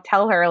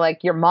 tell her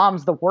like your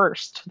mom's the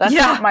worst. That's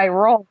not my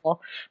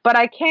role. But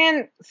I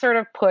can sort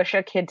of push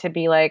a kid to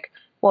be like,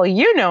 well,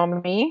 you know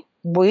me,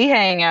 we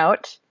hang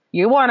out.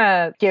 You want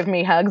to give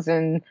me hugs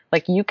and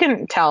like, you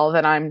can tell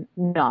that I'm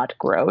not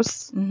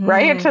gross,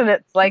 right? And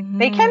it's like,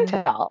 they can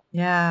tell.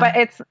 Yeah.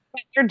 But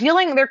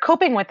they're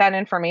coping with that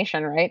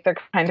information, right? They're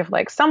kind of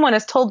like, someone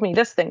has told me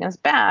this thing is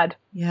bad.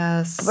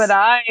 Yes. But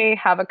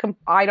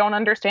I don't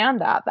understand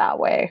that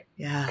way.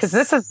 Yes. Because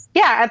this is,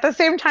 at the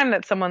same time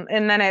that someone,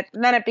 and then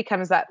it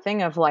becomes that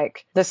thing of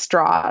like the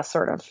straw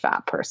sort of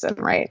fat person,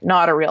 right?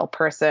 Not a real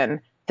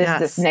person.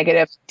 This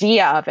negative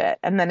idea of it.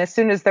 And then as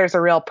soon as there's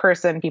a real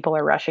person, people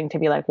are rushing to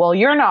be like, well,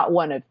 you're not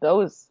one of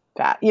those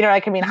fat. I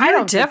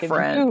don't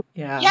different. Think of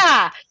you.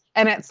 Yeah.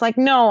 And it's like,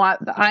 no,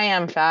 I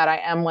am fat. I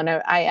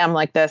am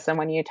like this. And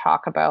when you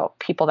talk about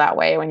people that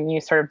way, when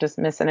you sort of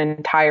dismiss an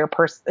entire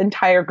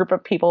group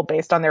of people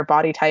based on their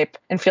body type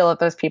and feel that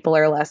those people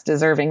are less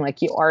deserving,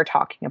 like you are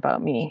talking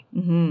about me.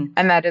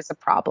 And that is a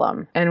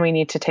problem. And we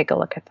need to take a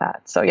look at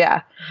that. So,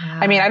 yeah.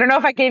 I mean, I don't know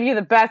if I gave you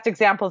the best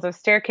examples of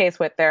staircase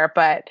width there,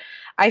 but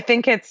I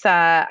think it's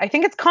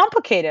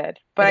complicated,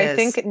 but I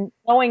think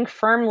knowing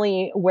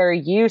firmly where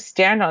you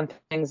stand on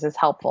things is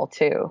helpful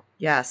too.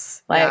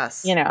 Yes. Like,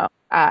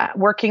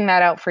 working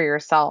that out for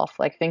yourself,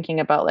 like thinking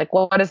about like,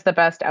 what is the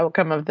best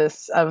outcome of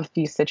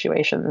these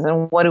situations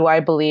and what do I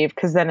believe?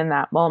 Because then in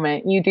that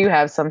moment you do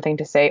have something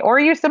to say, or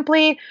you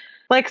simply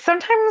like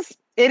sometimes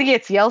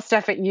idiots yell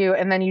stuff at you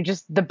and then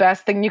the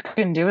best thing you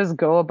can do is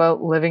go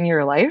about living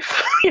your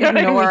life.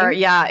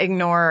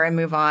 Ignore and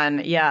move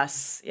on.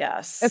 Yes.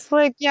 It's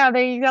like,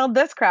 they yelled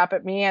this crap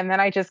at me and then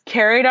I just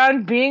carried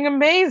on being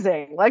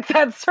amazing. Like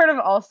that's sort of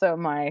also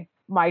my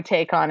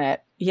take on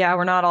it. Yeah,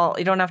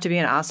 you don't have to be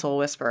an asshole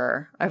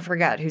whisperer. I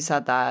forget who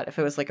said that. If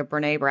it was like a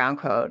Brene Brown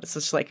quote, it's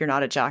just like, you're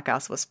not a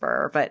jackass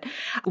whisperer. But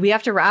we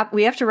have to wrap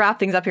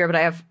things up here. But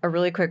I have a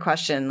really quick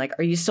question. Like,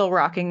 are you still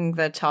rocking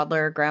the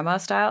toddler grandma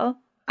style?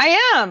 I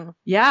am.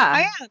 Yeah.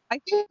 I am. I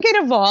think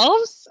it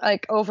evolves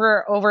like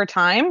over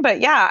time.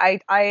 But yeah,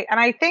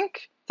 I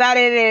think that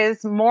it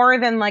is more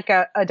than like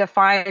a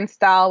defined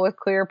style with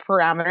clear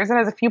parameters. It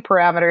has a few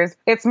parameters.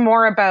 It's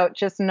more about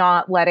just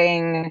not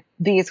letting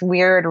these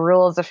weird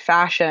rules of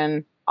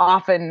fashion,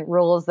 often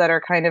rules that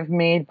are kind of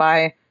made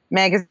by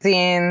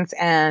magazines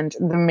and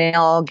the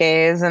male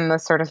gaze and the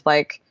sort of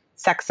like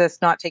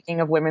sexist not taking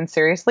of women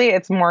seriously.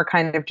 It's more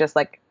kind of just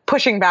like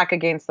pushing back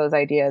against those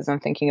ideas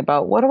and thinking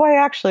about what do I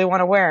actually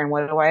want to wear and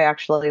what do I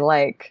actually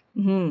like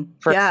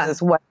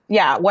versus what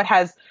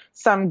has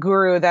some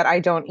guru that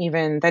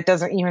that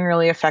doesn't even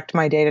really affect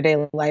my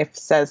day-to-day life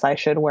says I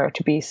should wear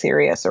to be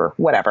serious or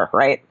whatever,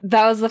 right?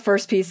 That was the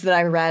first piece that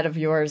I read of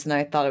yours and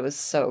I thought it was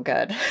so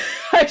good.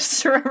 I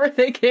just remember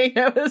thinking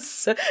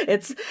there's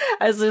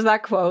that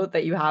quote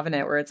that you have in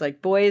it where it's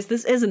like, boys,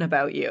 this isn't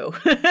about you.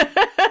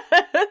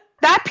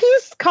 That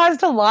piece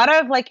caused a lot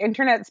of like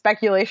internet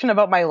speculation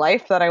about my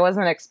life that I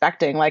wasn't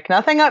expecting. Like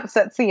nothing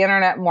upsets the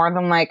internet more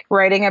than like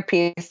writing a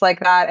piece like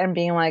that and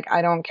being like,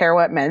 I don't care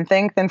what men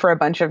think, than for a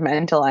bunch of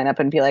men to line up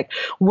and be like,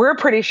 we're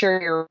pretty sure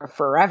you're a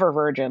forever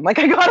virgin. Like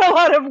I got a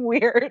lot of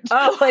weird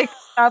like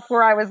stuff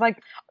where I was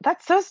like,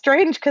 that's so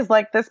strange, because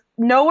like this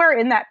nowhere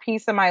in that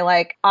piece am I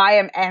like, I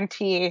am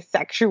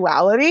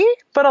anti-sexuality,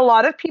 but a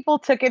lot of people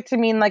took it to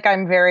mean like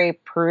I'm very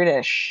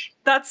prudish.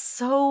 That's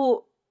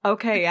so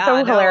okay. Yeah,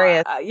 so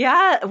hilarious.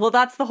 Yeah, well,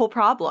 that's the whole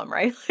problem,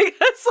 right? Like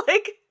it's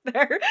like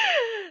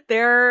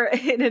there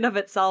in and of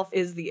itself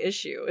is the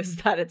issue, is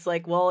that it's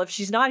like, well, if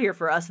she's not here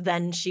for us,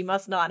 then she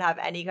must not have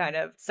any kind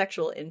of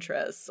sexual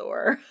interests,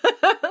 or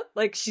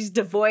like she's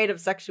devoid of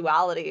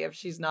sexuality if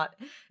she's not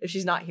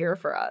here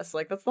for us.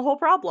 Like that's the whole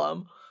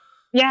problem.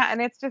 Yeah,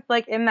 and it's just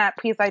like in that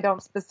piece, I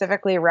don't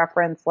specifically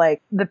reference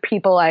like the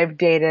people I've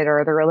dated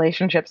or the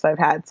relationships I've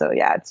had. So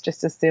yeah, it's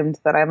just assumed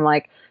that I'm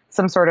like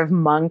some sort of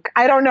monk.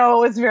 I don't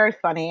know. It was very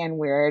funny and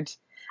weird.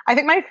 I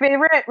think my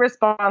favorite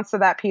response to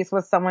that piece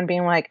was someone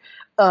being like,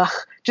 ugh,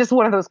 just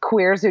one of those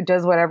queers who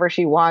does whatever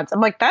she wants.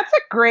 I'm like, that's a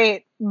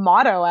great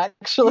motto,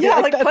 actually. Yeah,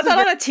 like put that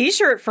on a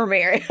t-shirt for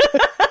me.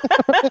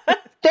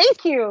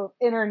 Thank you,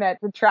 internet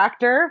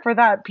detractor, for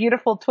that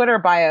beautiful Twitter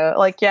bio.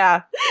 Like,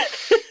 yeah.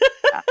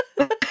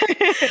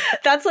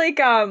 That's like,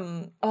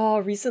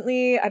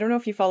 recently, I don't know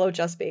if you follow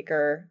Jess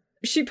Baker.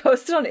 She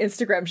posted on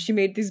Instagram, she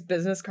made these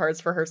business cards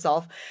for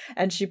herself,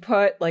 and she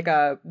put like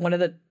one of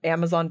the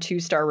Amazon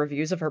 2-star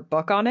reviews of her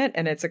book on it,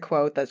 and it's a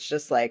quote that's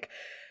just like,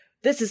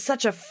 this is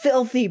such a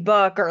filthy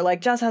book, or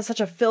like Jess has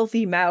such a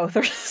filthy mouth,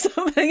 or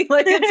something.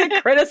 Like it's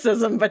a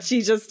criticism, but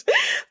she just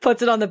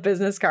puts it on the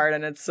business card,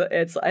 and it's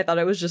I thought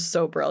it was just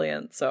so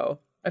brilliant. So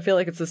I feel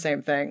like it's the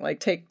same thing.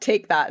 Like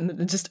take that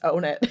and just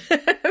own it.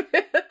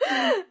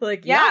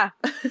 Like, yeah.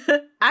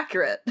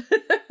 Accurate.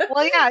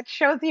 Well, yeah, it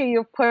shows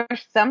you've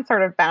pushed some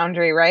sort of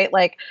boundary, right?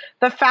 Like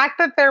the fact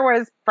that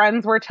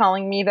friends were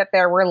telling me that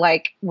there were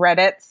like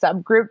Reddit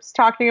subgroups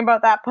talking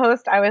about that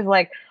post, I was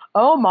like,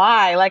 oh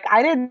my, like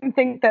I didn't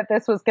think that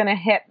this was going to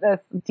hit this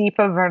deep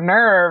of a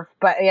nerve,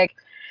 but like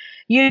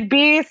you'd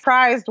be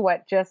surprised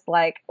what just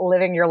like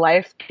living your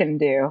life can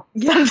do.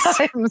 Yes.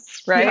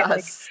 Sometimes, right?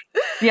 Yes.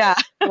 Like, yeah.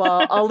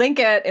 Well, I'll link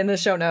it in the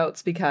show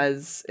notes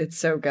because it's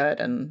so good.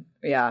 And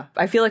yeah,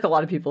 I feel like a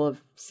lot of people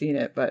have seen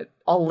it, but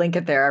I'll link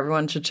it there.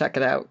 Everyone should check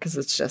it out because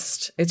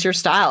it's your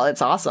style.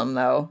 It's awesome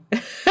though.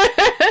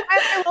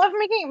 I love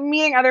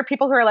meeting other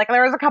people who are like,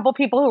 there was a couple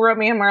people who wrote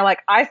me and were like,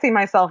 I see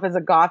myself as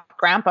a goth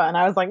grandpa. And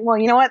I was like, well,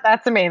 you know what?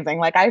 That's amazing.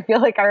 Like, I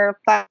feel like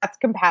that's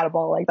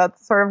compatible. Like,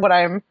 that's sort of what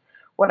I'm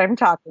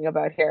talking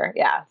about here.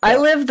 Yeah. So. I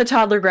live the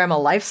toddler grandma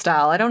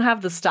lifestyle. I don't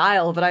have the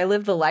style, but I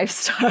live the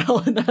lifestyle.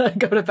 And then I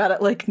go to bed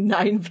at like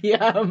 9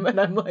 p.m. and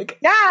I'm like,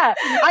 yeah,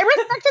 I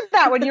respected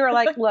that when you were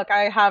like, look,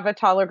 I have a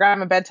toddler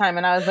grandma bedtime.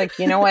 And I was like,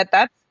 you know what?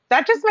 That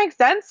just makes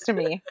sense to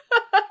me.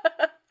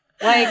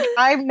 Like,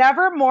 I'm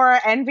never more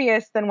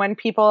envious than when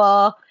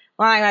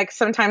I like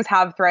sometimes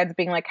have threads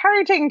being like, how are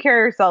you taking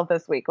care of yourself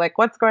this week? Like,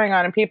 what's going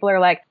on? And people are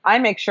like, I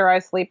make sure I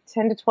sleep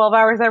 10 to 12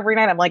 hours every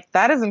night. I'm like,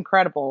 that is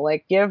incredible.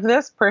 Like, give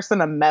this person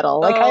a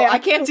medal. Like, I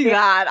can't do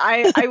that.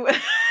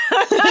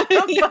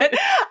 But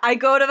I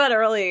go to bed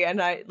early and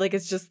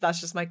that's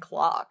just my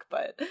clock.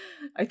 But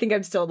I think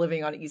I'm still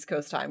living on East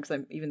Coast time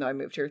even though I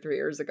moved here 3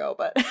 years ago,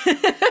 but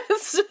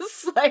it's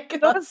just like,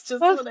 those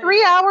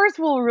 3 hours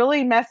will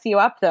really mess you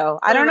up though.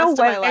 I don't know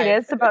what it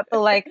is about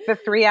the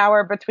 3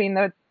 hour between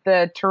the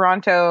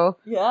Toronto,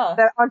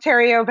 the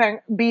Ontario,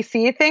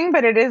 BC thing,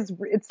 but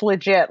it's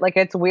legit. Like,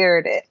 it's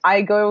weird.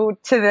 I go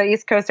to the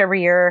East Coast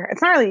every year.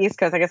 It's not really East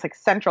Coast, I guess, like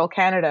Central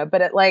Canada,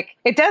 but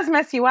it does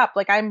mess you up.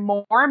 Like, I'm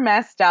more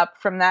messed up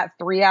from that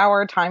 3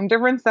 hour time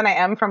difference than I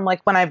am from like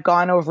when I've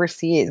gone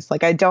overseas.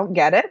 Like, I don't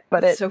get it,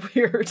 but it's so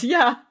weird.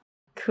 Yeah.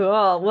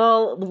 Cool.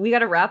 Well, we got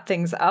to wrap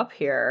things up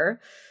here.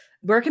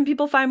 Where can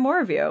people find more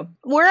of you?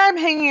 Where I'm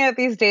hanging out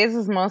these days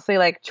is mostly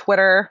like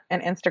Twitter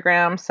and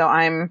Instagram. So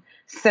I'm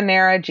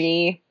Sanera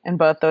G in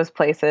both those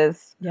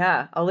places.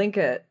 Yeah, I'll link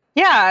it.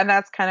 Yeah, and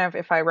that's kind of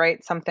if I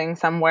write something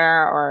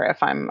somewhere or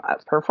if I'm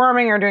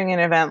performing or doing an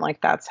event,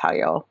 like that's how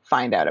you'll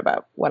find out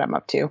about what I'm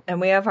up to.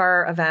 And we have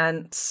our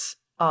event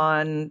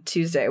on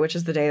Tuesday, which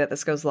is the day that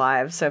this goes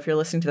live. So if you're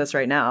listening to this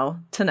right now,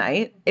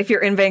 tonight, if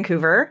you're in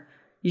Vancouver,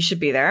 you should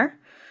be there.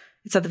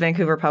 It's at the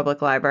Vancouver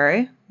Public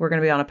Library. We're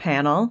going to be on a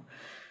panel.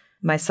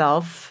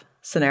 Myself,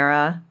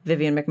 Sanera,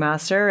 Vivian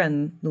McMaster,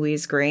 and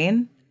Louise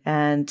Green.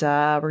 And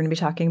we're going to be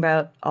talking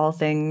about all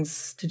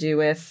things to do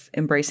with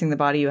embracing the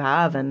body you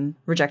have and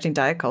rejecting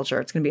diet culture.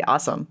 It's going to be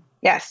awesome.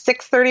 Yeah,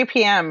 6:30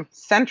 p.m.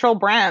 Central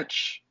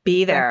Branch.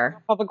 Be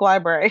there. Public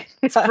Library.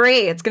 It's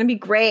free. It's going to be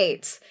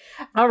great.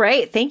 All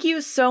right. Thank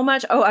you so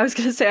much. Oh, I was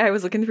going to say, I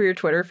was looking through your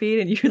Twitter feed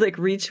and you like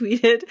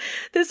retweeted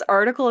this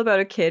article about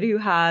a kid who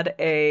had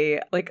a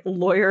like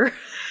lawyer,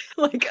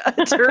 like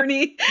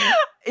attorney,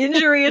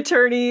 injury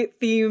attorney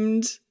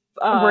themed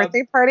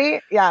birthday party.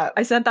 Yeah.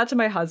 I sent that to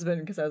my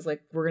husband because I was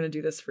like, we're going to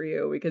do this for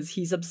you because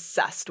he's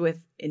obsessed with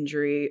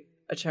injury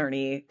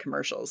attorney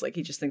commercials. Like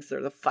he just thinks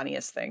they're the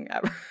funniest thing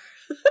ever.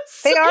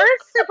 They are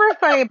super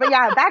funny, but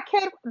yeah, that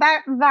kid,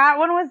 that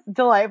one was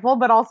delightful.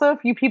 But also, a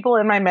few people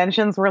in my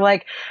mentions were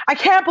like, "I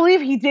can't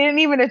believe he didn't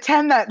even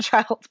attend that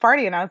child's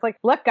party." And I was like,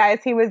 "Look, guys,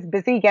 he was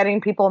busy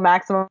getting people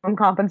maximum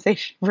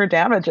compensation for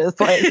damages.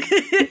 Like,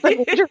 he's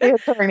an injury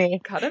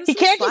attorney. He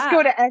can't just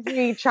go to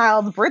every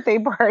child's birthday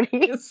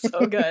party."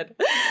 So good.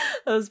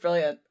 That was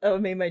brilliant. That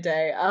made my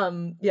day.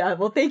 Yeah.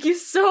 Well, thank you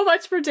so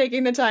much for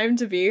taking the time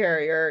to be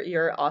here.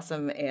 You're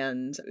awesome,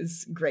 and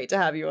it's great to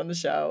have you on the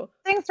show.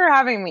 Thanks for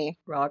having me.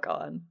 Rock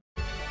on.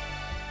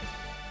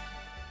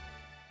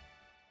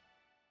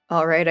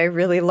 All right. I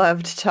really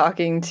loved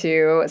talking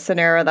to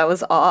Suneera. That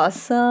was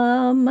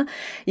awesome.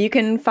 You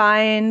can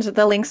find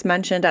the links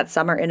mentioned at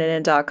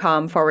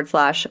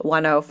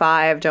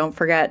summerinit.com/105. Don't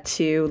forget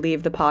to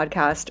leave the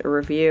podcast a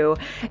review,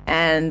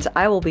 and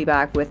I will be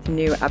back with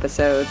new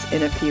episodes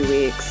in a few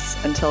weeks.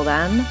 Until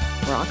then,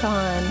 rock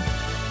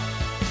on.